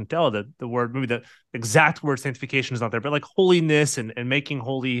far as we can tell, the word, maybe the exact word sanctification is not there, but like holiness and making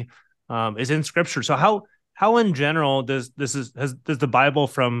holy is in scripture. So how in general does the Bible,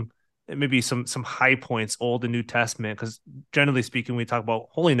 from maybe some high points, Old and New Testament, because generally speaking, we talk about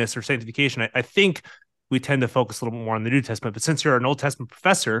holiness or sanctification, I think we tend to focus a little more on the New Testament. But since you're an Old Testament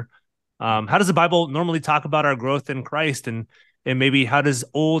professor, how does the Bible normally talk about our growth in Christ, and maybe how does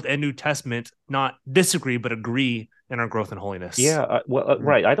Old and New Testament not disagree but agree in our growth in holiness? Yeah,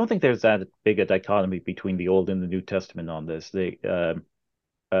 right. I don't think there's that big a dichotomy between the Old and the New Testament on this. In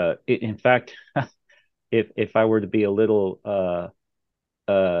fact, if I were to be a little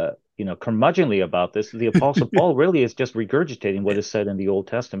curmudgeonly about this, the Apostle Paul really is just regurgitating what is said in the Old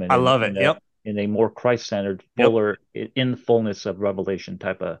Testament I love it. Yep. in a more Christ-centered, fuller, in the fullness of revelation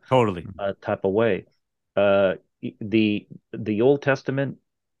type of Totally. way. Uh, the Old Testament,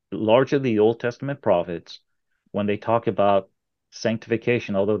 largely the Old Testament prophets, when they talk about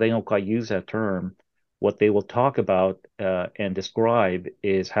sanctification, although they don't quite use that term, what they will talk about and describe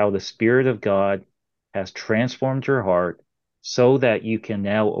is how the Spirit of God has transformed your heart so that you can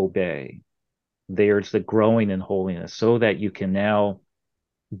now obey. There's the growing in holiness so that you can now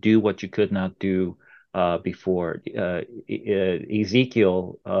do what you could not do before.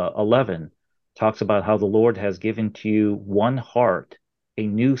 Ezekiel 11 talks about how the Lord has given to you one heart, a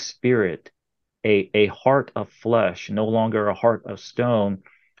new spirit, a heart of flesh, no longer a heart of stone,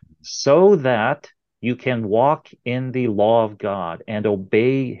 so that you can walk in the law of God and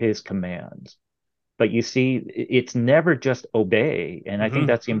obey his commands. But you see, it's never just obey. And I think Mm-hmm.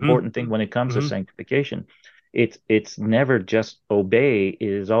 that's the Mm-hmm. important thing when it comes to Mm-hmm. sanctification. It's never just obey. It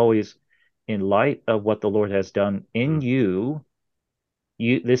is always in light of what the Lord has done in you.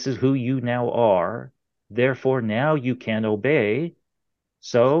 This is who you now are. Therefore, now you can obey.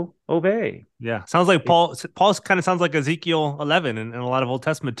 So obey. Yeah. Sounds like It, Paul's kind of sounds like Ezekiel 11 in a lot of Old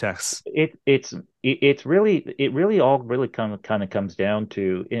Testament texts. it's really all really kind of comes down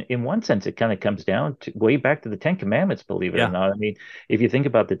to, in one sense, it kind of comes down to way back to the Ten Commandments, believe it or Yeah. not. I mean, if you think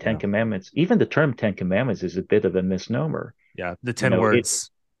about the Ten Yeah. Commandments, even the term Ten Commandments is a bit of a misnomer. Yeah. The You 10 know, words.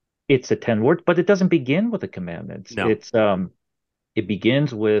 it's a 10 words, but it doesn't begin with the commandments. No. It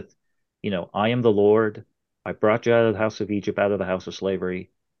begins with, I am the Lord. I brought you out of the house of Egypt, out of the house of slavery.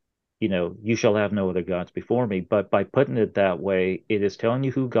 You shall have no other gods before me. But by putting it that way, it is telling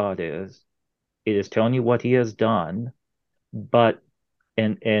you who God is. It is telling you what he has done. But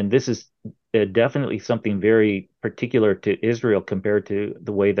and this is definitely something very particular to Israel compared to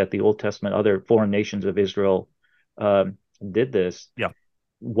the way that the Old Testament, other foreign nations of Israel did this. Yeah.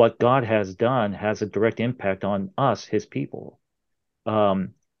 What God has done has a direct impact on us, his people.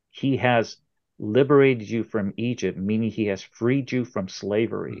 Um, he has liberated you from Egypt, meaning he has freed you from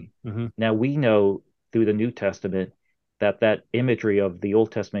slavery. Mm-hmm. Now we know through the New Testament that that imagery of the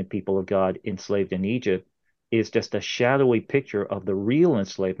Old Testament people of God enslaved in Egypt is just a shadowy picture of the real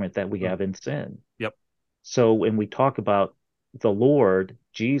enslavement that we have in sin. Yep. So when we talk about the Lord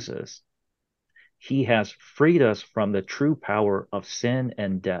Jesus, he has freed us from the true power of sin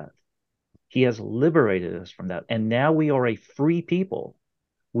and death. He has liberated us from that. And now we are a free people.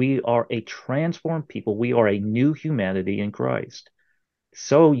 We are a transformed people. We are a new humanity in Christ.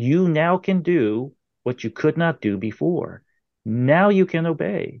 So you now can do what you could not do before. Now you can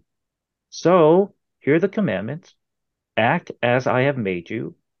obey. So here are the commandments: act as I have made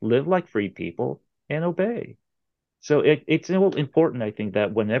you, live like free people, and obey. So it's important, I think,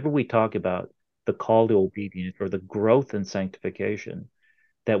 that whenever we talk about the call to obedience or the growth in sanctification,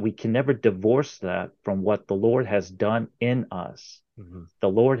 that we can never divorce that from what the Lord has done in us. Mm-hmm. The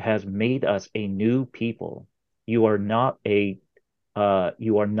Lord has made us a new people. You are not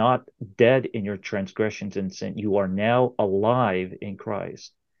you are not dead in your transgressions and sin. You are now alive in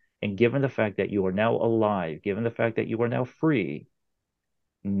Christ. And given the fact that you are now alive, given the fact that you are now free,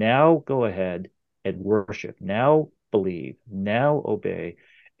 now go ahead and worship. Now believe. Now obey.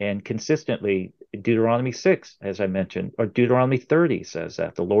 And consistently, Deuteronomy 6, as I mentioned, or Deuteronomy 30 says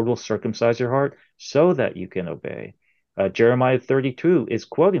that the Lord will circumcise your heart so that you can obey. Jeremiah 32 is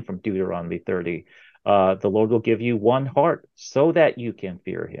quoting from Deuteronomy 30. The Lord will give you one heart so that you can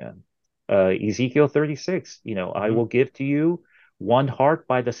fear him. Ezekiel 36, I Mm-hmm. will give to you one heart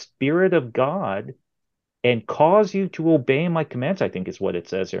by the Spirit of God and cause you to obey my commands, I think is what it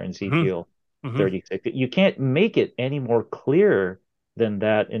says here in Mm-hmm. Ezekiel Mm-hmm. 36. You can't make it any more clear than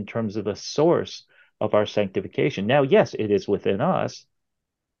that in terms of the source of our sanctification. Now, yes, it is within us.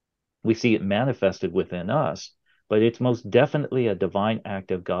 We see it manifested within us, but it's most definitely a divine act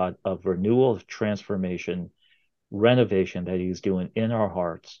of God of renewal, of transformation, renovation that he's doing in our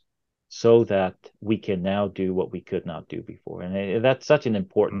hearts so that we can now do what we could not do before. And that's such an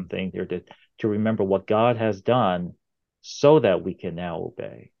important thing here to remember what God has done so that we can now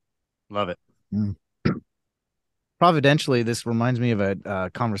obey. Love it. Mm. Providentially, this reminds me of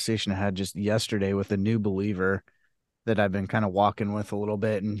a conversation I had just yesterday with a new believer that I've been kind of walking with a little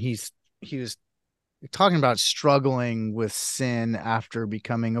bit, and he was talking about struggling with sin after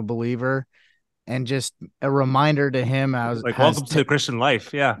becoming a believer, and just a reminder to him Like, welcome to the Christian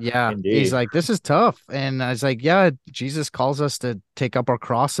life. Yeah. yeah, he's Indeed. like, this is tough. And I was like, yeah, Jesus calls us to take up our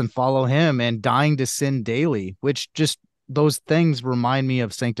cross and follow him and dying to sin daily, which just those things remind me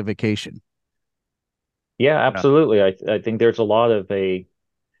of sanctification. Yeah, Yeah. absolutely. I think there's a lot of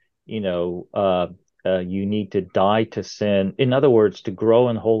you know, you need to die to sin. In other words, to grow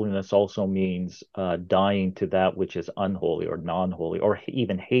in holiness also means dying to that which is unholy or non-holy, or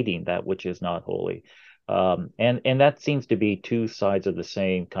even hating that which is not holy. And that seems to be two sides of the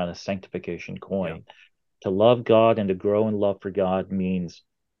same kind of sanctification Yeah. coin. To love God and to grow in love for God means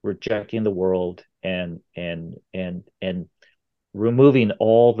rejecting the world and removing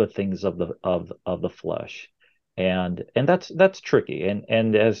all the things of the flesh. And that's tricky.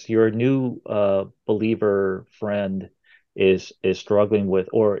 And as your new believer friend is struggling with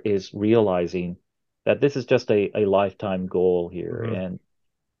or is realizing that this is just a lifetime goal here. Mm-hmm.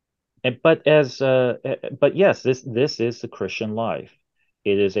 But yes, this is the Christian life.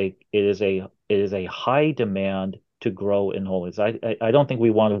 It is a high demand to grow in holiness. I don't think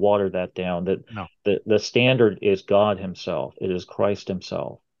we want to water that down. That No. the standard is God Himself. It is Christ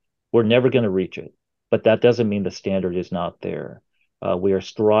Himself. We're never going to reach it. but that doesn't mean the standard is not there. We are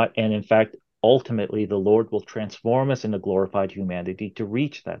and in fact, ultimately, the Lord will transform us into glorified humanity to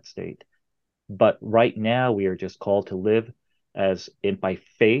reach that state. But right now, we are just called to live by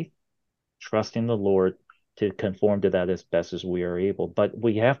faith, trusting the Lord to conform to that as best as we are able. But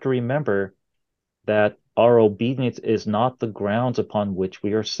we have to remember that our obedience is not the grounds upon which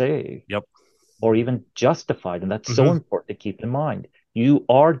we are saved Yep. or even justified. And that's so Mm-hmm. important to keep in mind. You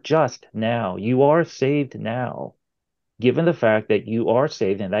are just now, you are saved now, given the fact that you are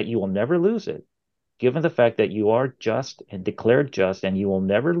saved and that you will never lose it, given the fact that you are just and declared just and you will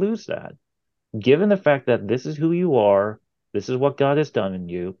never lose that, given the fact that this is who you are, this is what God has done in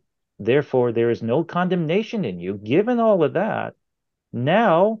you, therefore there is no condemnation in you, given all of that,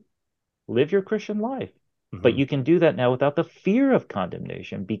 now live your Christian life. But Mm-hmm. you can do that now without the fear of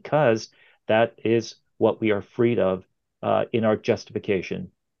condemnation because that is what we are freed of in our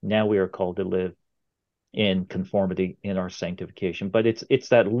justification. Now we are called to live in conformity in our sanctification. But it's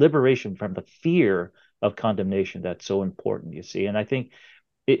that liberation from the fear of condemnation that's so important, you see. And I think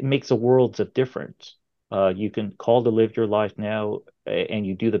it makes a world of difference. You can call to live your life now, and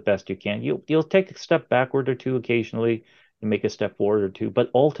you do the best you can. You'll take a step backward or two occasionally, and make a step forward or two, but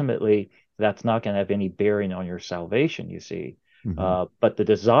ultimately that's not going to have any bearing on your salvation. You see, but the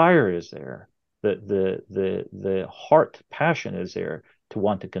desire is there, the heart passion is there to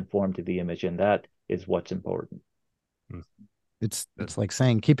want to conform to the image, and that is what's important. It's like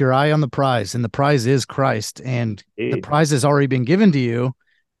saying, keep your eye on the prize, and the prize is Christ, and the Indeed. prize has already been given to you.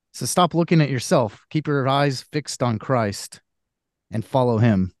 So stop looking at yourself. Keep your eyes fixed on Christ and follow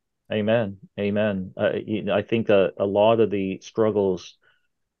him. Amen. Amen. I think a lot of the struggles,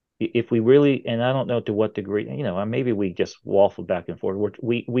 if we really, and I don't know to what degree, maybe we just waffle back and forth.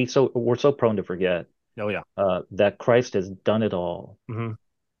 We're so prone to forget Oh yeah. that Christ has done it all.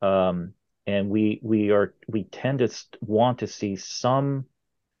 Mm-hmm. And we tend to want to see some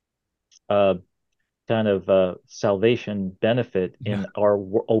uh, kind of salvation benefit Yeah. in our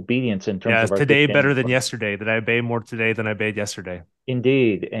obedience in terms Yeah. of Is our good today standing better with than Christ. yesterday? Did I obey more today than I obeyed yesterday?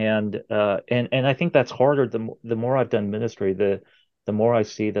 Indeed, and I think that's harder. The more I've done ministry, the more I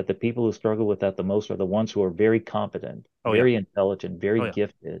see that the people who struggle with that the most are the ones who are very competent, Oh yeah. very intelligent, very Oh yeah.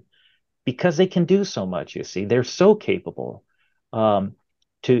 gifted, because they can do so much. You see, they're so capable. Um,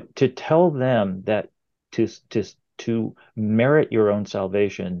 to tell them that to to to merit your own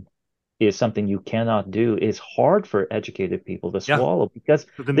salvation is something you cannot do is hard for educated people to Yeah. swallow because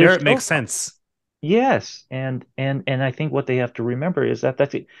The they're merit so makes sense. yes, and I think what they have to remember is that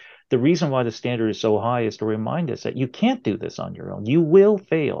that's it. The reason why the standard is so high is to remind us that you can't do this on your own. You will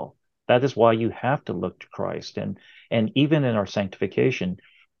fail. That is why you have to look to Christ. And even in our sanctification,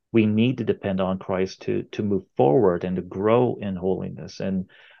 we need to depend on Christ to move forward and to grow in holiness. And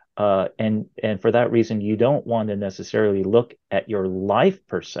for that reason, you don't want to necessarily look at your life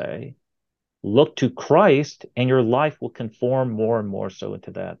per se. Look to Christ, and your life will conform more and more so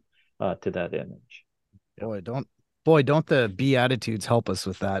to that image. Yep. Boy, don't the Beatitudes help us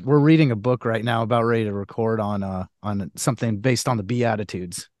with that? We're reading a book right now, about ready to record on something based on the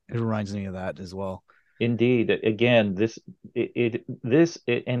Beatitudes. It reminds me of that as well. Indeed. Again,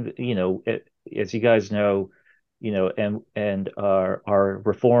 and as you guys know, and our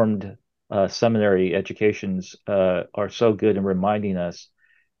reformed seminary educations are so good in reminding us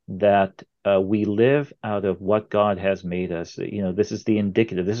that we live out of what God has made us. This is the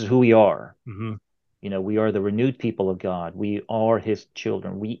indicative. This is who we are. Mm-hmm. We are the renewed people of God. We are His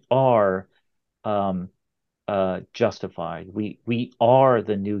children. We are um, justified. We are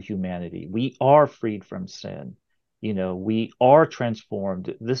the new humanity. We are freed from sin. We are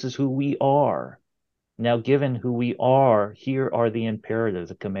transformed. This is who we are. Now, given who we are, here are the imperatives,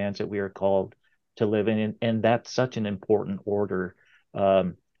 the commands that we are called to live in, and that's such an important order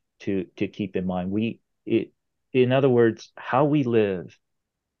um, to keep in mind. In other words, how we live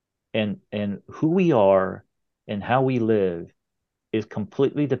and who we are and how we live is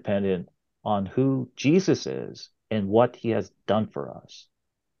completely dependent on who Jesus is and what he has done for us.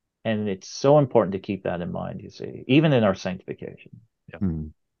 And it's so important to keep that in mind, you see, even in our sanctification.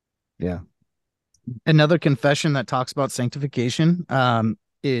 Yeah. Another confession that talks about sanctification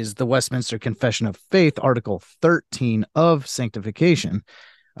is the Westminster Confession of Faith, Article 13 of sanctification,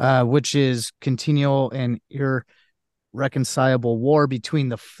 which is continual and irreconcilable war between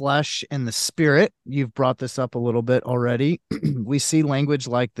the flesh and the spirit. You've brought this up a little bit already. We see language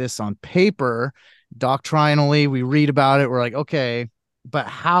like this on paper. Doctrinally, we read about it. We're like, okay, but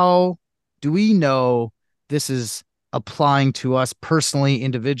how do we know this is applying to us personally,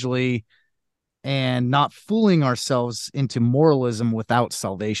 individually, and not fooling ourselves into moralism without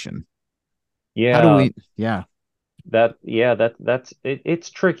salvation? How do Yeah, we, yeah. that's it, it's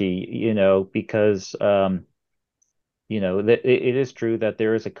tricky, because it is true that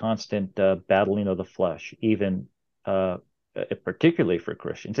there is a constant battling of the flesh, even uh, particularly for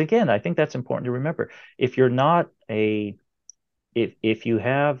Christians. Again, I think that's important to remember. If you're not a if you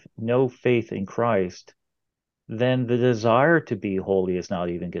have no faith in Christ, then the desire to be holy is not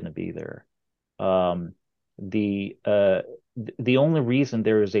even going to be there. Um, the uh, the only reason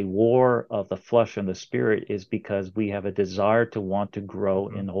there is a war of the flesh and the spirit is because we have a desire to want to grow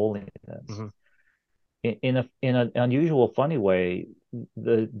Mm-hmm. in holiness. Mm-hmm. In an unusual, funny way,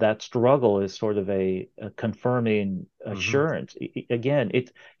 that struggle is sort of a confirming Mm-hmm. assurance. Again,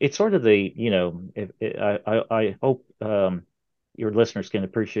 it's sort of I hope your listeners can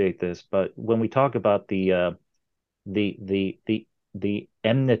appreciate this, but when we talk about the the the the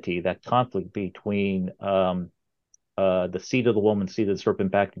enmity, that conflict between the seed of the woman, seed of the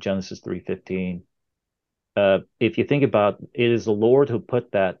serpent, back to Genesis 3:15. If you think about it, is the Lord who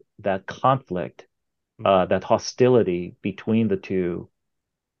put that conflict, that hostility between the two.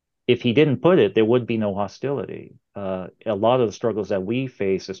 If he didn't put it, there would be no hostility. A lot of the struggles that we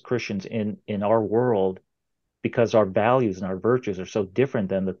face as Christians in our world, because our values and our virtues are so different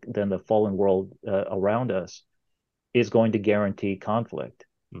than the fallen world around us, is going to guarantee conflict.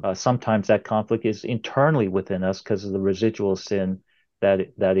 Sometimes that conflict is internally within us because of the residual sin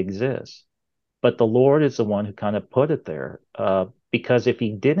that exists. But the Lord is the one who kind of put it there. Because if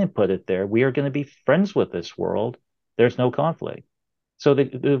He didn't put it there, we are going to be friends with this world. There's no conflict. So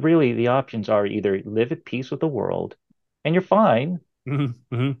really the options are either live at peace with the world and you're fine,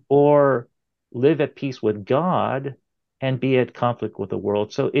 Mm-hmm. or live at peace with God and be at conflict with the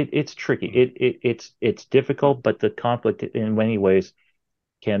world. So it's tricky. It's difficult, but the conflict in many ways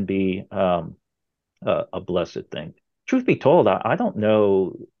can be a blessed thing. Truth be told, I don't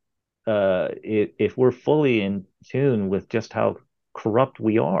know if we're fully in tune with just how corrupt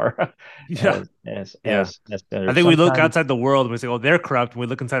we are Yeah. Yeah. as I sinners. think we look Sometimes, outside the world and we say, "Oh, they're corrupt." And we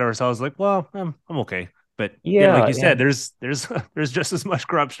look inside ourselves, like, "Well, I'm okay." But yeah, like yeah, you said, there's there's just as much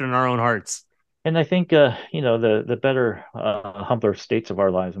corruption in our own hearts. and I think the better humbler states of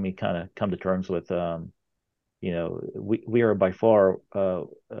our lives when we kind of come to terms with we are by far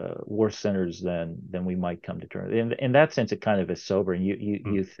worse sinners than we might come to terms. In that sense, it kind of is sobering.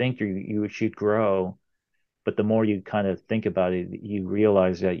 You think you should grow, but the more you kind of think about it, you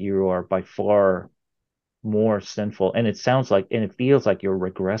realize that you are by far more sinful, and it feels like you're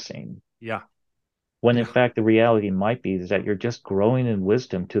regressing. Yeah. When in Yeah. fact the reality might be is that you're just growing in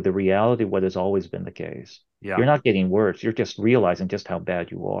wisdom to the reality of what has always been the case. Yeah. You're not getting worse. You're just realizing just how bad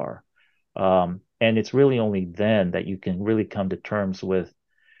you are. And it's really only then that you can really come to terms with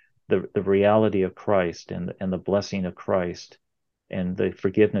the reality of Christ and the blessing of Christ and the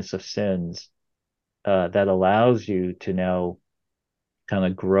forgiveness of sins that allows you to now kind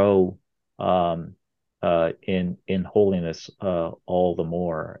of grow um, in holiness all the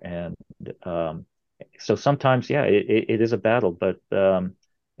more. And um, so sometimes, yeah, it is a battle, but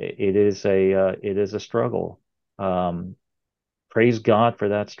it is a struggle. Um, Praise God for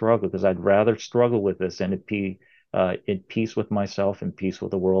that struggle, because I'd rather struggle with this than be in peace with myself and peace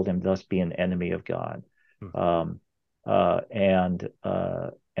with the world and thus be an enemy of God. Mm. Um,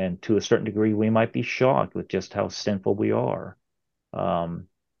 and to a certain degree, we might be shocked with just how sinful we are. Um,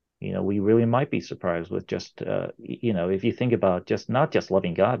 we really might be surprised with just, if you think about just not just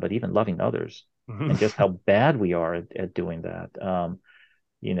loving God, but even loving others, and just how bad we are at doing that.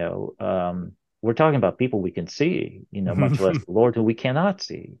 You know, um, we're talking about people we can see, much less the Lord who we cannot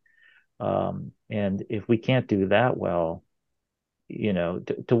see. And if we can't do that well,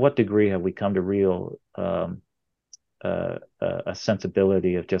 to what degree have we come to real a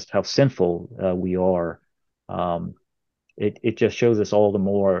sensibility of just how sinful we are? Um, it just shows us all the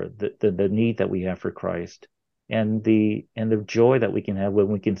more the need that we have for Christ, and the joy that we can have when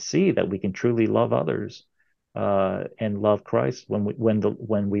we can see that we can truly love others and love Christ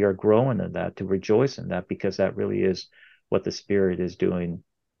when we are growing in that, to rejoice in that, because that really is what the Spirit is doing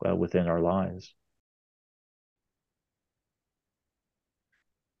within our lives.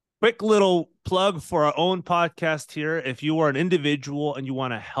 Quick little plug for our own podcast here. If you are an individual and you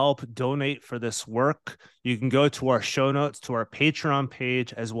want to help donate for this work, you can go to our show notes, to our Patreon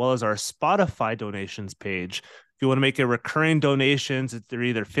page, as well as our Spotify donations page. If you want to make a recurring donations, they're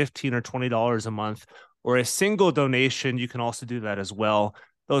either $15 or $20 a month, or a single donation, you can also do that as well.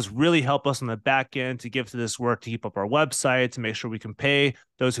 Those really help us on the back end to give to this work, to keep up our website, to make sure we can pay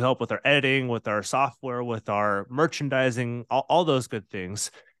those who help with our editing, with our software, with our merchandising, all those good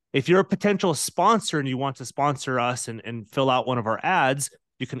things. If you're a potential sponsor and you want to sponsor us and fill out one of our ads,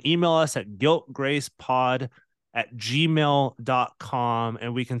 You can email us at guiltgracepod@gmail.com,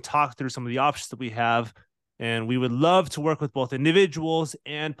 and we can talk through some of the options that we have. And we would love to work with both individuals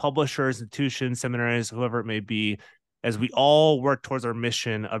and publishers, institutions, seminaries, whoever it may be, as we all work towards our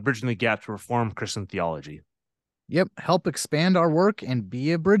mission of bridging the gap to reform Christian theology. Yep. Help expand our work and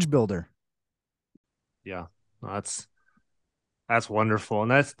be a bridge builder. Yeah, that's wonderful.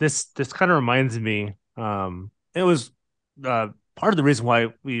 And this kind of reminds me, it was part of the reason why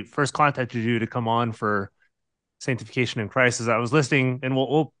we first contacted you to come on for Sanctification in Christ is I was listening, and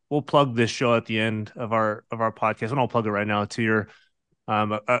we'll plug this show at the end of our podcast, and I'll plug it right now to your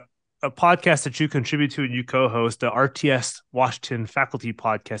a podcast that you contribute to and you co-host, the RTS Washington Faculty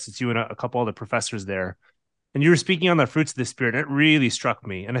Podcast. It's you and a couple other professors there, and you were speaking on the fruits of the Spirit. And it really struck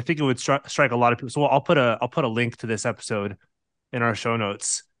me, and I think it would strike a lot of people. So I'll put a link to this episode in our show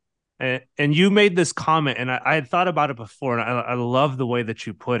notes. And you made this comment, and I had thought about it before, and I love the way that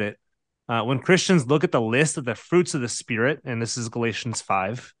you put it. When Christians look at the list of the fruits of the Spirit, and this is Galatians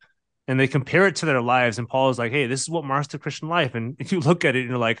 5, and they compare it to their lives, and Paul is like, hey, this is what marks the Christian life. And if you look at it and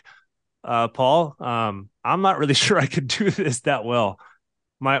you're like, Paul, I'm not really sure I could do this that well.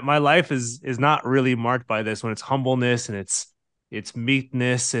 My life is not really marked by this, when it's humbleness and it's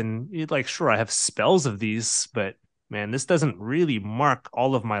meekness, and you're like, sure, I have spells of these, but man, this doesn't really mark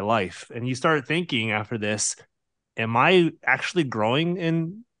all of my life. And you start thinking after this, am I actually growing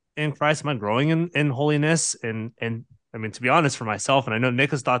in Christ? Am I growing in holiness? And I mean, to be honest, for myself, and I know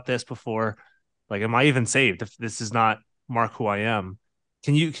Nick has thought this before, like, am I even saved if this does not mark who I am?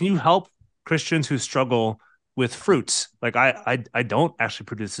 Can you help Christians who struggle with fruits? Like I don't actually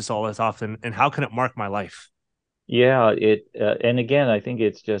produce this all as often, and how can it mark my life? Yeah, and again, I think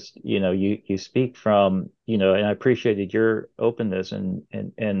it's just, you speak from, and I appreciated your openness and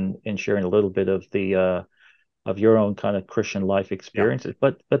sharing a little bit of the of your own kind of Christian life Yeah. experiences.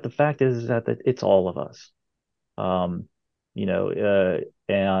 But the fact is that it's all of us. Um, and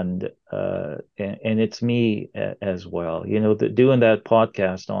it's me as well. Doing that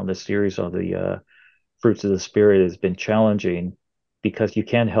podcast on the series of the fruits of the Spirit has been challenging because you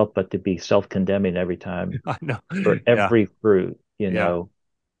can't help but to be self-condemning every time I know. for Yeah. every fruit. Yeah.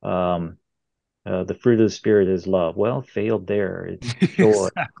 The fruit of the Spirit is love. Well, failed there. It's joy.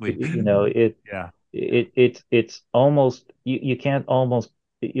 Exactly. Yeah. It's almost you can't almost,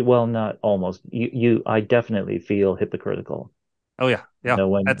 well, not almost, I definitely feel hypocritical, Oh yeah. Yeah.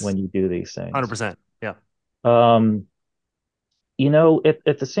 when That's you do these things. 100%. Yeah. Um,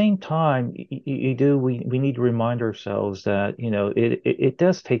 at the same time, we need to remind ourselves that, it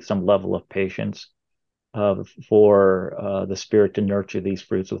does take some level of patience for the Spirit to nurture these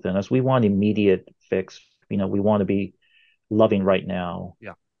fruits within us. We want immediate fix. We want to be loving right now.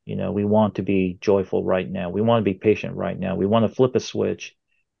 Yeah. We want to be joyful right now. We want to be patient right now. We want to flip a switch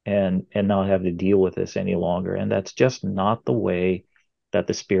and not have to deal with this any longer. And that's just not the way that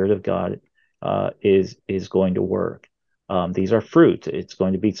the Spirit of God is going to work. These are fruit. It's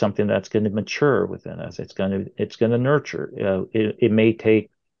going to be something that's going to mature within us. It's going to nurture. It may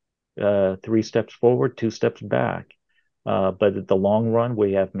take 3 steps forward, 2 steps back. But at the long run,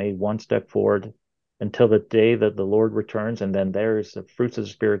 we have made one step forward until the day that the Lord returns, and then there's the fruits of the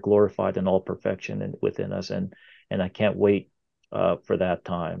Spirit glorified in all perfection within us, and I can't wait for that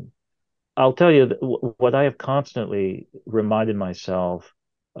time. I'll tell you what I have constantly reminded myself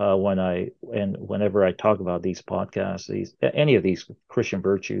whenever I talk about these podcasts, any of these Christian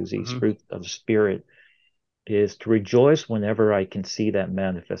virtues, these fruits of the Spirit, is to rejoice whenever I can see that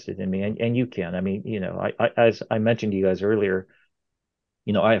manifested in me. And you can. I mean, as I mentioned to you guys earlier,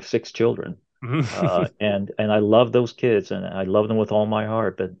 I have 6 children. And I love those kids, and I love them with all my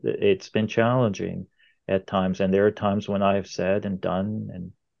heart, but it's been challenging at times. And there are times when I have said and done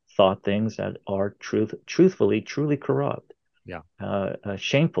and thought things that are truthfully, truly corrupt. Yeah.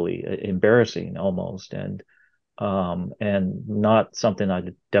 Shamefully embarrassing almost, and not something I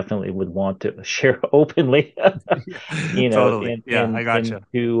definitely would want to share openly, Totally. Yeah, I in gotcha.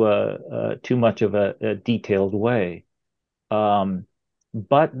 too much of a detailed way.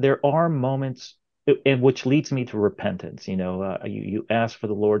 But there are moments in which leads me to repentance. You ask for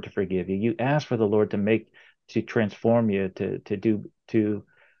the Lord to forgive you. You ask for the Lord to transform you, to do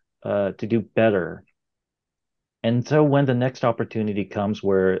better. And so when the next opportunity comes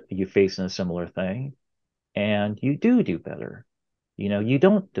where you face a similar thing and you do better, you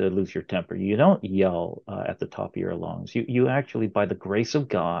don't lose your temper. You don't yell at the top of your lungs. You actually, by the grace of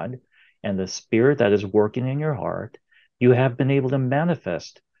God and the Spirit that is working in your heart, you have been able to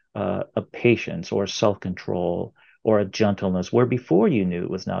manifest a patience or self-control or a gentleness where before you knew it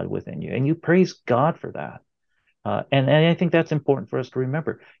was not within you. And you praise God for that. And I think that's important for us to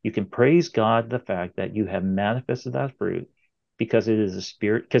remember. You can praise God the fact that you have manifested that fruit because it is a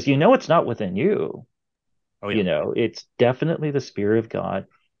spirit, because you know it's not within you. Oh yeah. You know, it's definitely the Spirit of God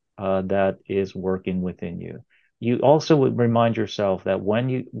that is working within you. You also would remind yourself that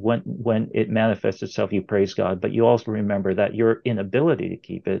when it manifests itself, you praise God, but you also remember that your inability to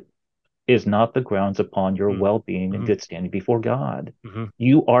keep it is not the grounds upon your Mm-hmm. well-being and Mm-hmm. good standing before God. Mm-hmm.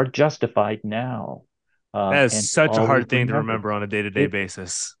 You are justified now, That is and such a always hard thing to remember remember on that. a day-to-day It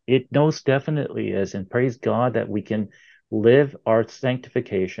basis. it most definitely is, and praise God that we can live our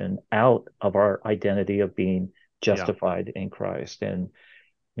sanctification out of our identity of being Yeah. justified in Christ. And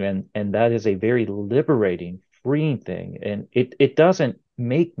that is a very liberating, freeing thing. And it doesn't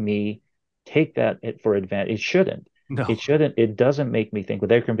make me take that for advantage. It shouldn't. It No. shouldn't. It doesn't make me think,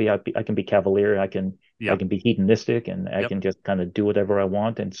 well, I can be cavalier, I Yeah. can be hedonistic, and I Yep. can just kind of do whatever I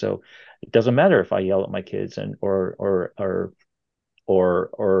want. And so it doesn't matter if I yell at my kids and or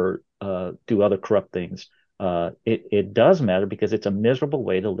do other corrupt things. It does matter because it's a miserable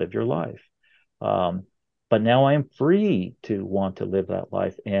way to live your life. Um, but now I am free to want to live that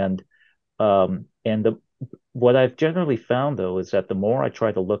life. And what I've generally found though is that the more I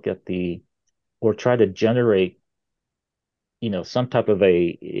try to look at or try to generate, some type of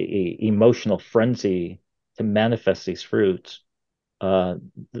a emotional frenzy to manifest these fruits,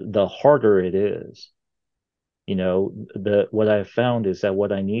 the harder it is. The what I've found is that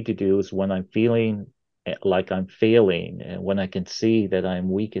what I need to do is when I'm feeling like I'm failing and when I can see that I'm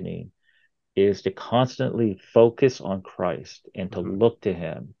weakening, is to constantly focus on Christ and to Mm-hmm. look to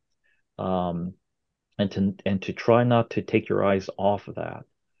Him, um, and to try not to take your eyes off of that,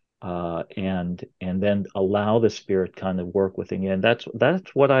 and then allow the Spirit kind of work within you. And that's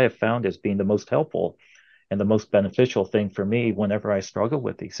what I have found as being the most helpful and the most beneficial thing for me whenever I struggle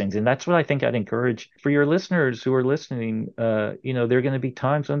with these things. And that's what I think I'd encourage for your listeners who are listening. There are going to be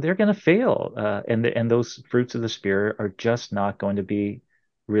times when they're going to fail, and those fruits of the Spirit are just not going to be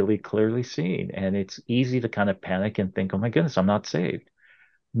really clearly seen. And it's easy to kind of panic and think, "Oh my goodness, I'm not saved."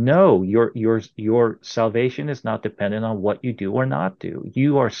 No, your salvation is not dependent on what you do or not do.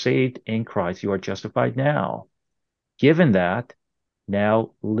 You are saved in Christ. You are justified now. Given that,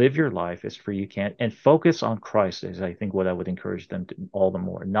 now live your life as free you can and focus on Christ is I think what I would encourage them to all the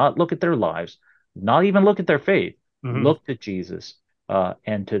more. Not look at their lives, not even look at their faith. Mm-hmm. Look to Jesus,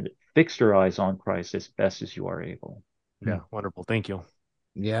 and to fix your eyes on Christ as best as you are able. Hmm. Yeah. Wonderful. Thank you.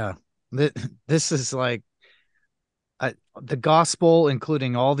 Yeah. This is like the gospel,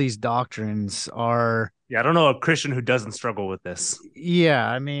 including all these doctrines, are. Yeah. I don't know a Christian who doesn't struggle with this. Yeah,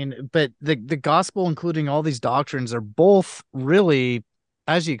 I mean, but the gospel, including all these doctrines, are both really,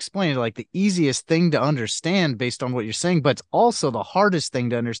 as you explained, like the easiest thing to understand based on what you're saying, but it's also the hardest thing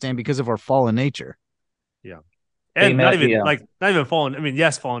to understand because of our fallen nature. Yeah. And Amen. Yeah. not even fallen. I mean,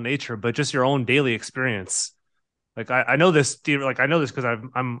 yes, fallen nature, but just your own daily experience. Like I know this, like I know this because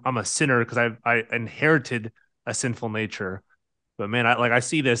I'm a sinner because I inherited a sinful nature. But man, I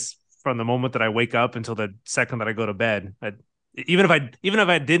see this from the moment that I wake up until the second that I go to bed. Even if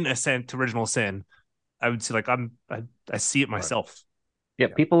I didn't ascend to original sin, I would see like I see it Right. myself. Yeah.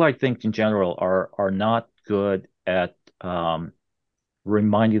 Yeah. People I think in general are not good at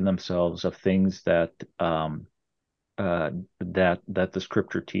reminding themselves of things that the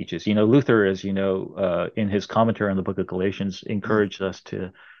scripture teaches. Luther, as in his commentary on the book of Galatians, Mm. encouraged us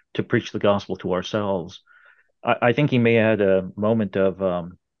to preach the gospel to ourselves. I think he may have had a moment of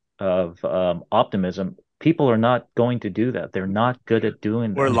optimism. People are not going to do that. They're not good at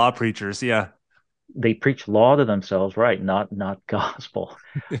doing We're that. law preachers, yeah. They preach law to themselves, right? Not gospel.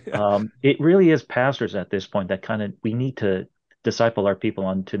 Yeah, It really is pastors at this point that kind of we need to disciple our people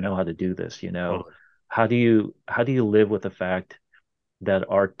on to yeah, know how to do this. totally. How do you live with the fact that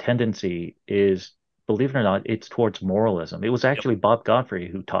our tendency is, believe it or not, it's towards moralism. It was Yep. actually Bob Godfrey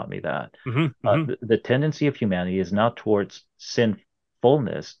who taught me that. Hmm. Hmm. The tendency of humanity is not towards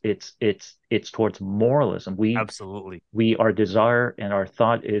sinfulness. It's towards moralism. Absolutely. Our desire and our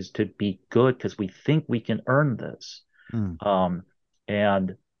thought is to be good because we think we can earn this. Mm. Um,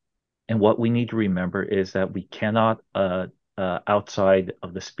 and and what we need to remember is that we cannot, outside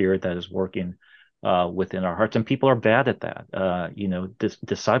of the spirit that is working within our hearts. And people are bad at that.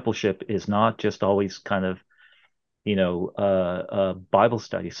 Discipleship is not just always kind of, Bible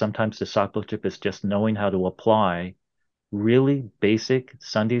study. Sometimes discipleship is just knowing how to apply really basic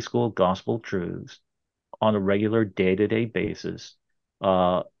Sunday school gospel truths on a regular day-to-day basis.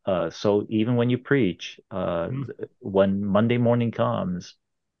 So even when you preach, Mhm. when Monday morning comes,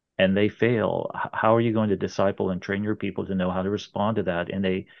 and they fail, how are you going to disciple and train your people to know how to respond to that in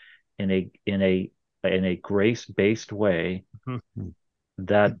a in a grace-based way Mm-hmm.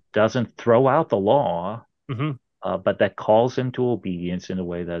 that doesn't throw out the law, Mm-hmm. but that calls into obedience in a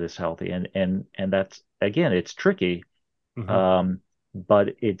way that is healthy. And that's, again, it's tricky, Mm-hmm. um, but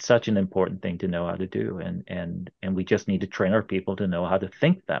it's such an important thing to know how to do, and we just need to train our people to know how to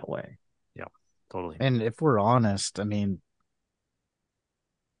think that way. Yeah, totally. And if we're honest, I mean,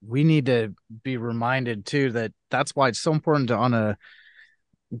 we need to be reminded too that that's why it's so important to on a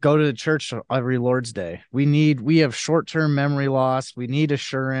go to the church every Lord's Day. We have short-term memory loss. We need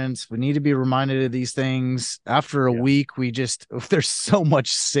assurance. We need to be reminded of these things. After a Yeah. week, there's so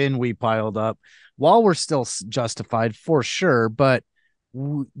much sin we piled up while we're still justified for sure, but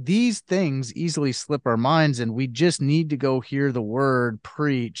these things easily slip our minds, and we just need to go hear the word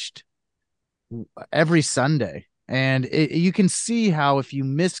preached every Sunday. And you can see how if you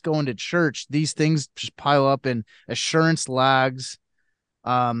miss going to church, these things just pile up and assurance lags.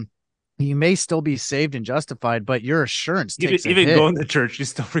 um, you may still be saved and justified, but your assurance Even takes a even hit. going to church, you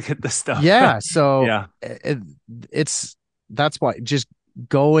still forget this stuff. Yeah, so Yeah. it's that's why just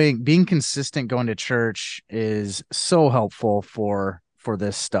being consistent, going to church is so helpful for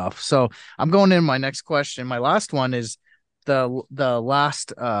this stuff. So I'm going in my next question. My last one is the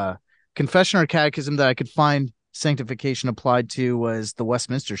last confession or catechism that I could find sanctification applied to was the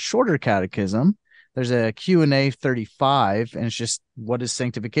Westminster Shorter Catechism. There's a Q&A 35, and it's just, what is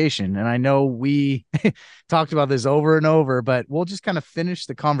sanctification? And I know we talked about this over and over, but we'll just kind of finish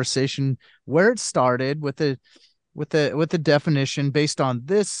the conversation where it started with the definition based on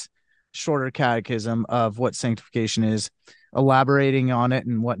this shorter catechism of what sanctification is, elaborating on it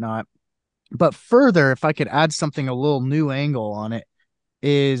and whatnot. But further, if I could add something, a little new angle on it,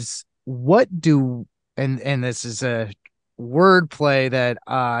 is what do and this is a word play that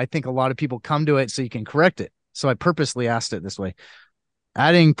I think a lot of people come to it, so you can correct it. So I purposely asked it this way,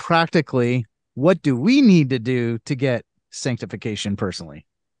 adding practically, what do we need to do to get sanctification personally?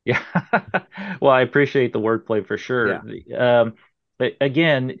 Yeah. Well, I appreciate the wordplay for sure. Yeah. But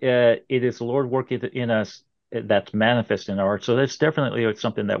again, it is the Lord working in us that's manifest in our hearts. So that's definitely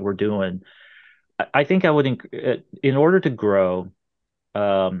something that we're doing. I think I would, in order to grow,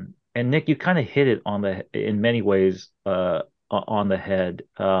 and Nick, you kind of hit it in many ways, on the head.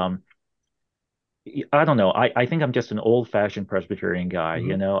 I don't know. I think I'm just an old-fashioned Presbyterian guy.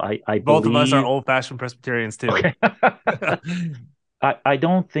 Mhm. I Both of us are believe. old-fashioned Presbyterians too. Okay. I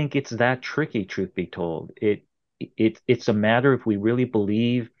don't think it's that tricky, truth be told. It's a matter if we really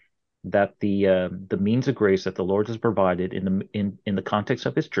believe that the means of grace that the Lord has provided in the context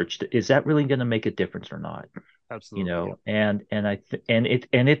of His church, is that really going to make a difference or not? Absolutely. Yeah.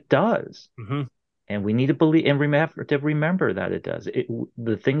 And it does. Hmm. And we need to believe and remember that it does.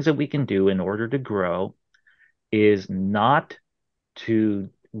 The things that we can do in order to grow is not to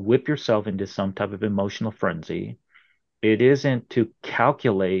whip yourself into some type of emotional frenzy. It isn't to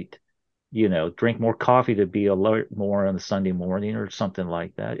calculate, drink more coffee to be alert more on a Sunday morning or something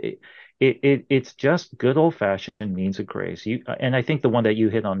like that. It's just good old fashioned means of grace. And I think the one that you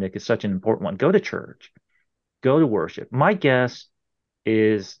hit on, Nick, is such an important one. Go to church, go to worship. My guess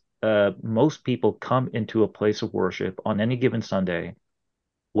is most people come into a place of worship on any given Sunday,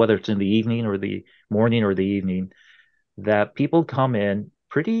 whether it's in the evening or the morning or the evening, that people come in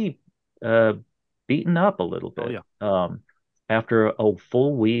pretty uh, beaten up a little Oh bit, yeah. after a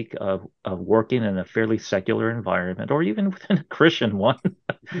full week of working in a fairly secular environment, or even within a Christian one,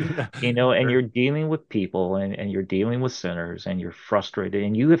 and Sure. you're dealing with people, and you're dealing with sinners, and you're frustrated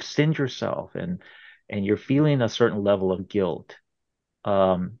and you have sinned yourself, and you're feeling a certain level of guilt.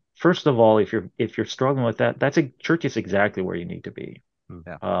 First of all, if you're struggling with that, church is exactly where you need to be.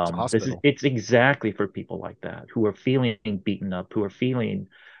 Yeah, it's a hospital. It's exactly for people like that, who are feeling beaten up, who are feeling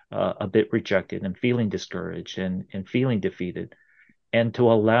a bit rejected and feeling discouraged and feeling defeated, and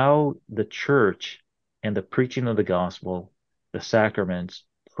to allow the church and the preaching of the gospel, the sacraments,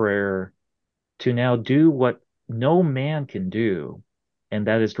 prayer, to now do what no man can do, and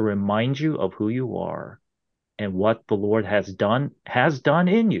that is to remind you of who you are and what the Lord has done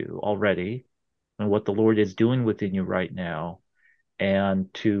in you already, and what the Lord is doing within you right now,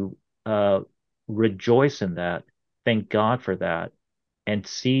 and to uh, rejoice in that, thank God for that, and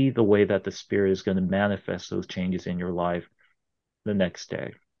see the way that the Spirit is going to manifest those changes in your life the next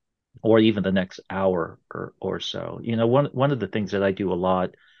day, or even the next hour or so. One of the things that I do a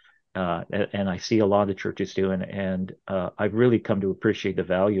lot, and I see a lot of churches doing, and I've really come to appreciate the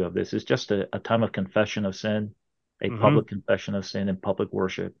value of this, is just a time of confession of sin, a Hmm. public confession of sin and public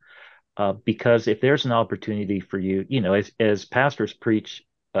worship. Because if there's an opportunity for you, as pastors preach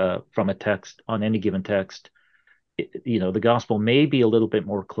from a text on any given text, the gospel may be a little bit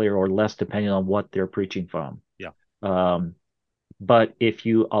more clear or less depending on what they're preaching from. Yeah. Um, but if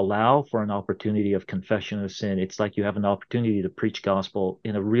you allow for an opportunity of confession of sin, it's like you have an opportunity to preach gospel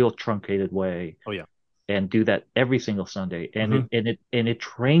in a real truncated way Oh yeah. and do that every single Sunday. And Mm-hmm. it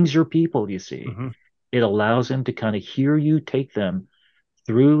trains your people, you see. Mm-hmm. It allows them to kind of hear you take them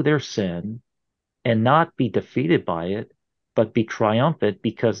through their sin and not be defeated by it, but be triumphant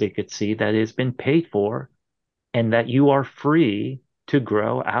because they could see that it's been paid for and that you are free to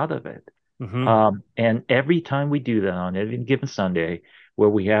grow out of it. Mm-hmm. And every time we do that on any given Sunday, where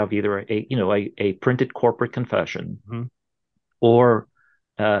we have either a printed corporate confession Mm-hmm. or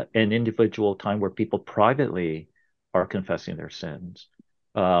an individual time where people privately are confessing their sins,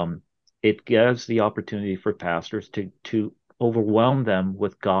 um, it gives the opportunity for pastors to overwhelm them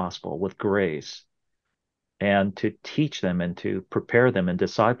with gospel, with grace, and to teach them and to prepare them and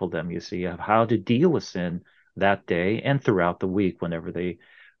disciple them, you see, of how to deal with sin that day and throughout the week whenever they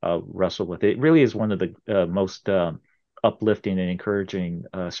wrestle with it. It really is one of the most uplifting and encouraging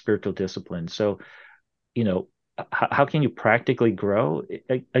spiritual disciplines. So, you know, how can you practically grow?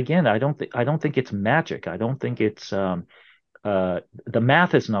 Again, I don't think it's magic. I don't think it's the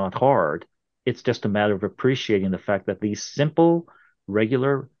math is not hard. It's just a matter of appreciating the fact that these simple,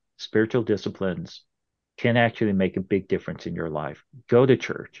 regular spiritual disciplines can actually make a big difference in your life. Go to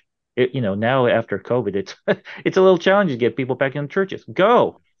church. Now after COVID, it's it's a little challenging to get people back in churches.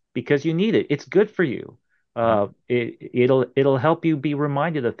 Go because you need it. It's good for you. It'll help you be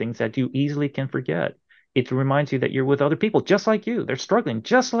reminded of things that you easily can forget. It reminds you that you're with other people just like you. They're struggling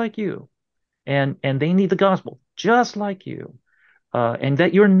just like you, and they need the gospel just like you, and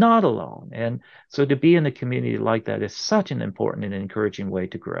that you're not alone. And so to be in a community like that is such an important and encouraging way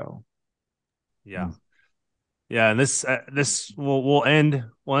to grow. Yeah. Yeah, and this we'll end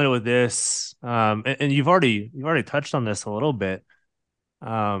with this. And you've already touched on this a little bit.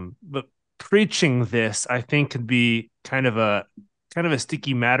 But preaching this, I think, could be kind of a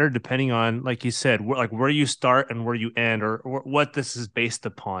sticky matter depending on, like you said, where you start and where you end, or what this is based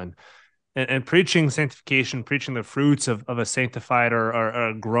upon. And preaching sanctification, preaching the fruits of a sanctified or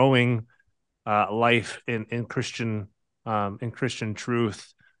a growing life in Christian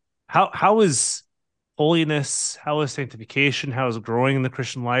truth. How is holiness? How is sanctification? How is growing in the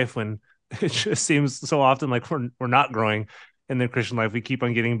Christian life when it just seems so often like we're not growing in the Christian life? We keep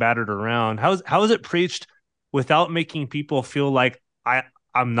on getting battered around. How is it preached without making people feel like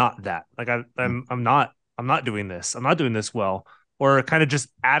I'm not that? Like I'm not doing this. I'm not doing this well. Or kind of just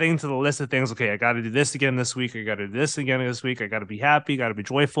adding to the list of things. Okay, I got to do this again this week. I got to do this again this week. I got to be happy. Got to be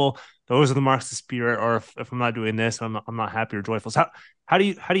joyful. Those are the marks of the spirit. Or if I'm not doing this, I'm not happy or joyful. So how do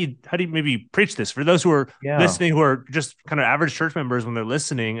you maybe preach this for those who are Yeah. listening, who are just kind of average church members when they're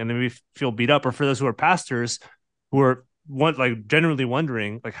listening and they maybe feel beat up, or for those who are pastors who are generally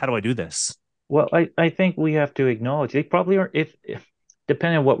wondering, like, how do I do this? Well, I think we have to acknowledge they probably are, if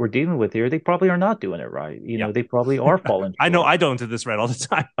depending on what we're dealing with here, they probably are not doing it right. Yeah, They probably are falling I know short. I don't do this right all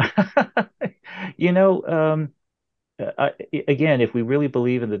the time. You know, again, if we really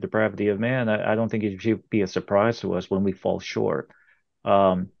believe in the depravity of man, I don't think it should be a surprise to us when we fall short.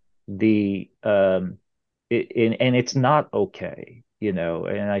 Um, the and it's not okay,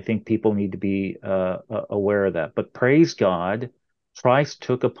 and I think people need to be aware of that. But praise God, Christ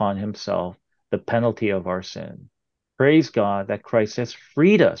took upon himself the penalty of our sin. Praise God that Christ has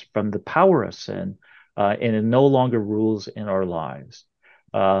freed us from the power of sin, and it no longer rules in our lives.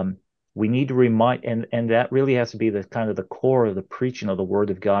 Um, we need to remind, and that really has to be the kind of the core of the preaching of the Word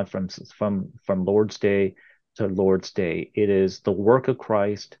of God from Lord's Day to Lord's Day. It is the work of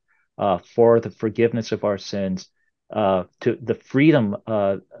Christ for the forgiveness of our sins, to the freedom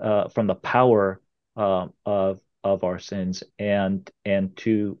from the power of our sins, and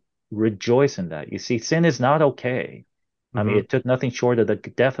to rejoice in that. You see, sin is not okay. I mean, Mm-hmm. it took nothing short of the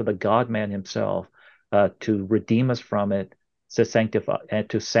death of the God Man himself to redeem us from it, to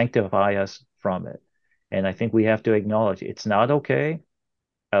sanctify us from it. And I think we have to acknowledge it's not okay.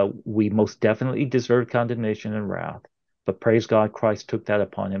 We most definitely deserve condemnation and wrath, but praise God, Christ took that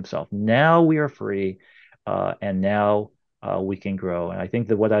upon himself. Now we are free, and now we can grow. And I think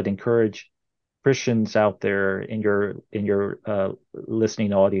that what I'd encourage Christians out there in your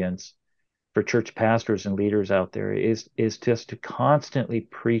listening audience, for church pastors and leaders out there, is just to constantly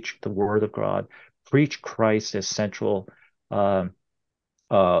preach the Word of God, preach Christ as central. Um,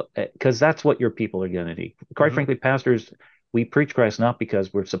 because that's what your people are going to need. Quite Mm-hmm. frankly, pastors, we preach Christ not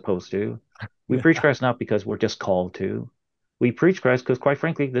because we're supposed to. We preach Yeah. Christ not because we're just called to. We preach Christ because, quite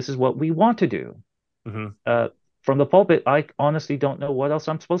frankly, this is what we want to do. Mm-hmm. Uh, from the pulpit, I honestly don't know what else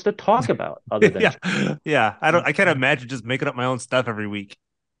I'm supposed to talk about other than Yeah. I can't imagine just making up my own stuff every week.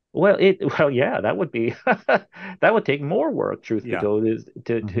 yeah, that would be that would take more work, truth be Yeah. told, is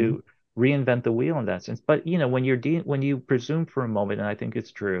to Mhm. reinvent the wheel in that sense. But when when you presume for a moment, and I think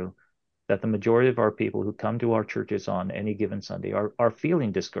it's true, that the majority of our people who come to our churches on any given Sunday are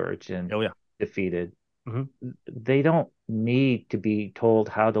feeling discouraged and Oh yeah. defeated. Hmm. They don't need to be told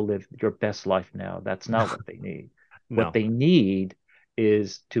how to live your best life now. That's not what they need. What No. they need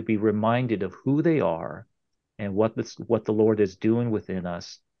is to be reminded of who they are and what the Lord is doing within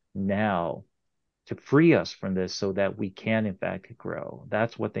us now to free us from this so that we can in fact grow.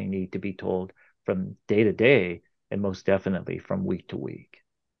 That's what they need to be told from day to day and most definitely from week to week.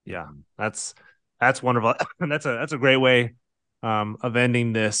 Yeah. That's wonderful. That's a great way of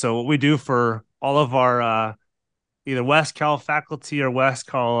ending this. So what we do for all of our either West Cal faculty or West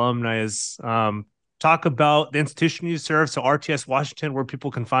Cal alumni is talk about the institution you serve. So RTS Washington, where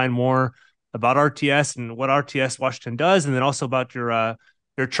people can find more about RTS and what RTS Washington does, and then also about your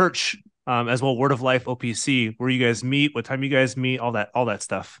church as well, Word of Life OPC, where you guys meet, what time you guys meet, all that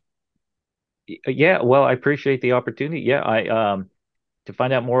stuff. Yeah, well, I appreciate the opportunity. Yeah, I to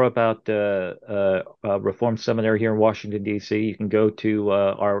find out more about Reformed Seminary here in Washington D.C., you can go to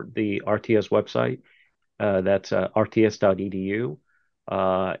the RTS website. That's rts.edu.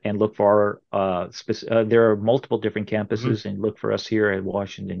 And look for our there are multiple different Mm-hmm. campuses, and look for us here at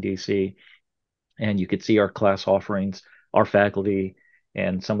Washington D.C. And you could see our class offerings, our faculty,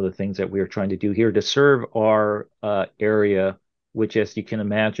 and some of the things that we are trying to do here to serve our area, which, as you can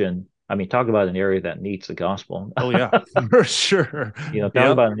imagine, I mean, talk about an area that needs the gospel. Oh yeah, for sure. Talk Yep.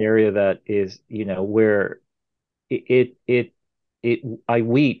 about an area that is, where it, it, it, I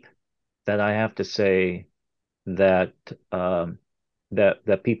weep that I have to say that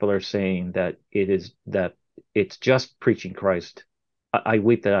that people are saying that it's just preaching Christ. I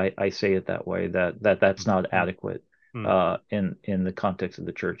weep that I say it that way, that's not adequate Mm-hmm. in the context of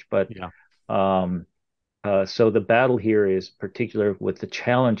the church. But Yeah. um, so the battle here is particular with the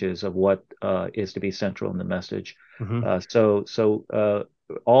challenges of what is to be central in the message. Mm-hmm. So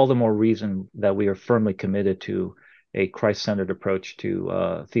all the more reason that we are firmly committed to a Christ-centered approach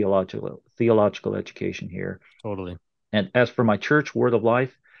to theological education here. Totally. And as for my church, Word of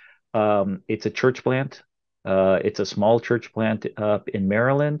Life, it's a church plant. It's a small church plant up in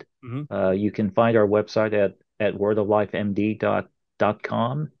Maryland. Mm-hmm. You can find our website at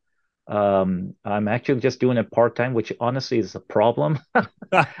wordoflifemd.com. I'm actually just doing it part-time, which honestly is a problem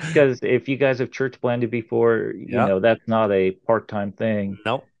because if you guys have church planted before, Yeah. that's not a part-time thing.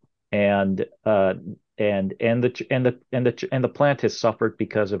 No. And the plant has suffered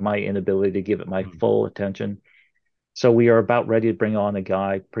because of my inability to give it my full attention. So we are about ready to bring on a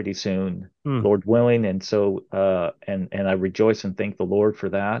guy pretty soon, Mm. Lord willing. And so and I rejoice and thank the Lord for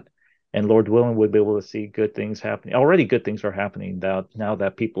that. And Lord willing, we'll be able to see good things happening. Already good things are happening now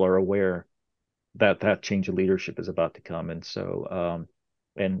that people are aware that change of leadership is about to come. And so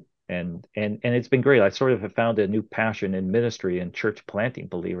and it's been great. I sort of have found a new passion in ministry and church planting,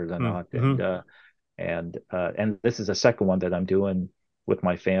 believe it or not. Mm-hmm. And this is a second one that I'm doing with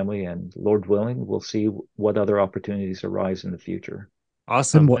my family. And Lord willing, we'll see what other opportunities arise in the future. And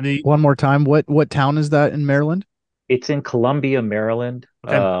Awesome. one more time, what town is that in Maryland? It's in Columbia, Maryland.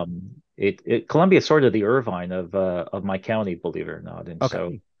 Okay. Columbia is sort of the Irvine of my county, believe it or not. And Okay.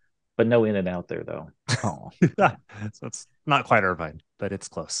 so, but no in and out there though. Oh, So it's not quite Irvine, but it's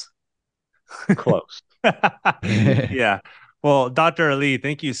close. Close. Yeah. Well, Dr. Ali,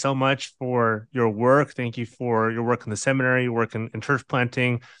 thank you so much for your work. Thank you for your work in the seminary, your work in church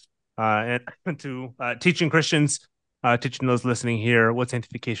planting, and to teaching Christians, teaching those listening here what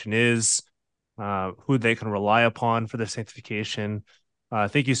sanctification is, who they can rely upon for their sanctification.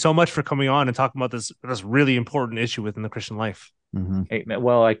 Thank you so much for coming on and talking about this really important issue within the Christian life. mm-hmm. Hey,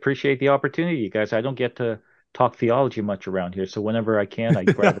 well, I appreciate the opportunity, you guys. I don't get to talk theology much around here, so whenever I can, I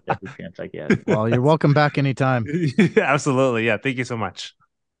grab it every chance I get. Well, you're welcome back anytime. Absolutely. Yeah. Thank you so much.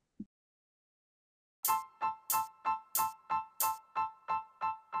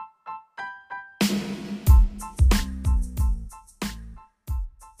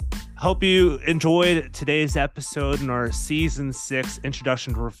 Hope you enjoyed today's episode in our season 6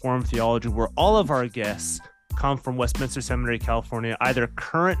 introduction to Reformed theology, where all of our guests come from Westminster Seminary, California, either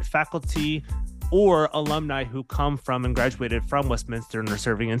current faculty or alumni who come from and graduated from Westminster and are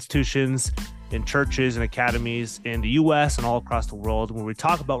serving institutions in churches and academies in the U.S. and all across the world, where we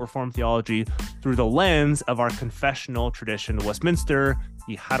talk about Reformed theology through the lens of our confessional tradition, the Westminster,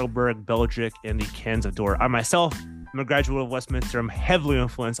 the Heidelberg, Belgic, and the Canons of Dort. I myself am a graduate of Westminster. I'm heavily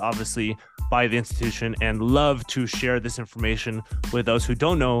influenced, obviously, by the institution and love to share this information with those who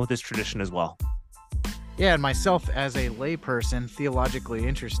don't know this tradition as well. Yeah, and myself as a layperson, theologically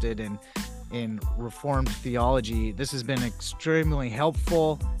interested in Reformed theology, this has been extremely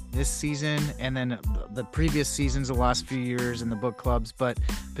helpful this season, and then the previous seasons, the last few years in the book clubs, but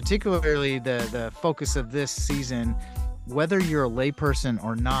particularly the focus of this season, whether you're a layperson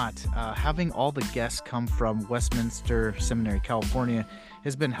or not, having all the guests come from Westminster Seminary, California,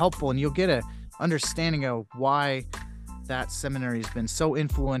 has been helpful, and you'll get a understanding of why that seminary has been so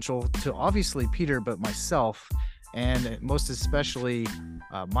influential to obviously Peter, but myself, and most especially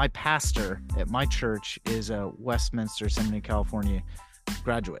my pastor at my church is a Westminster Seminary, California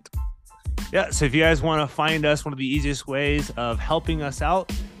graduate. Yeah, so if you guys want to find us, one of the easiest ways of helping us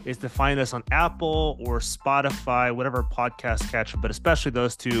out is to find us on Apple or Spotify, whatever podcast catcher, but especially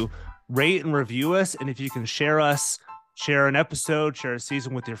those two. Rate and review us, and if you can share an episode, share a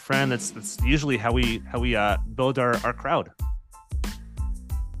season with your friend, that's usually how we build our crowd.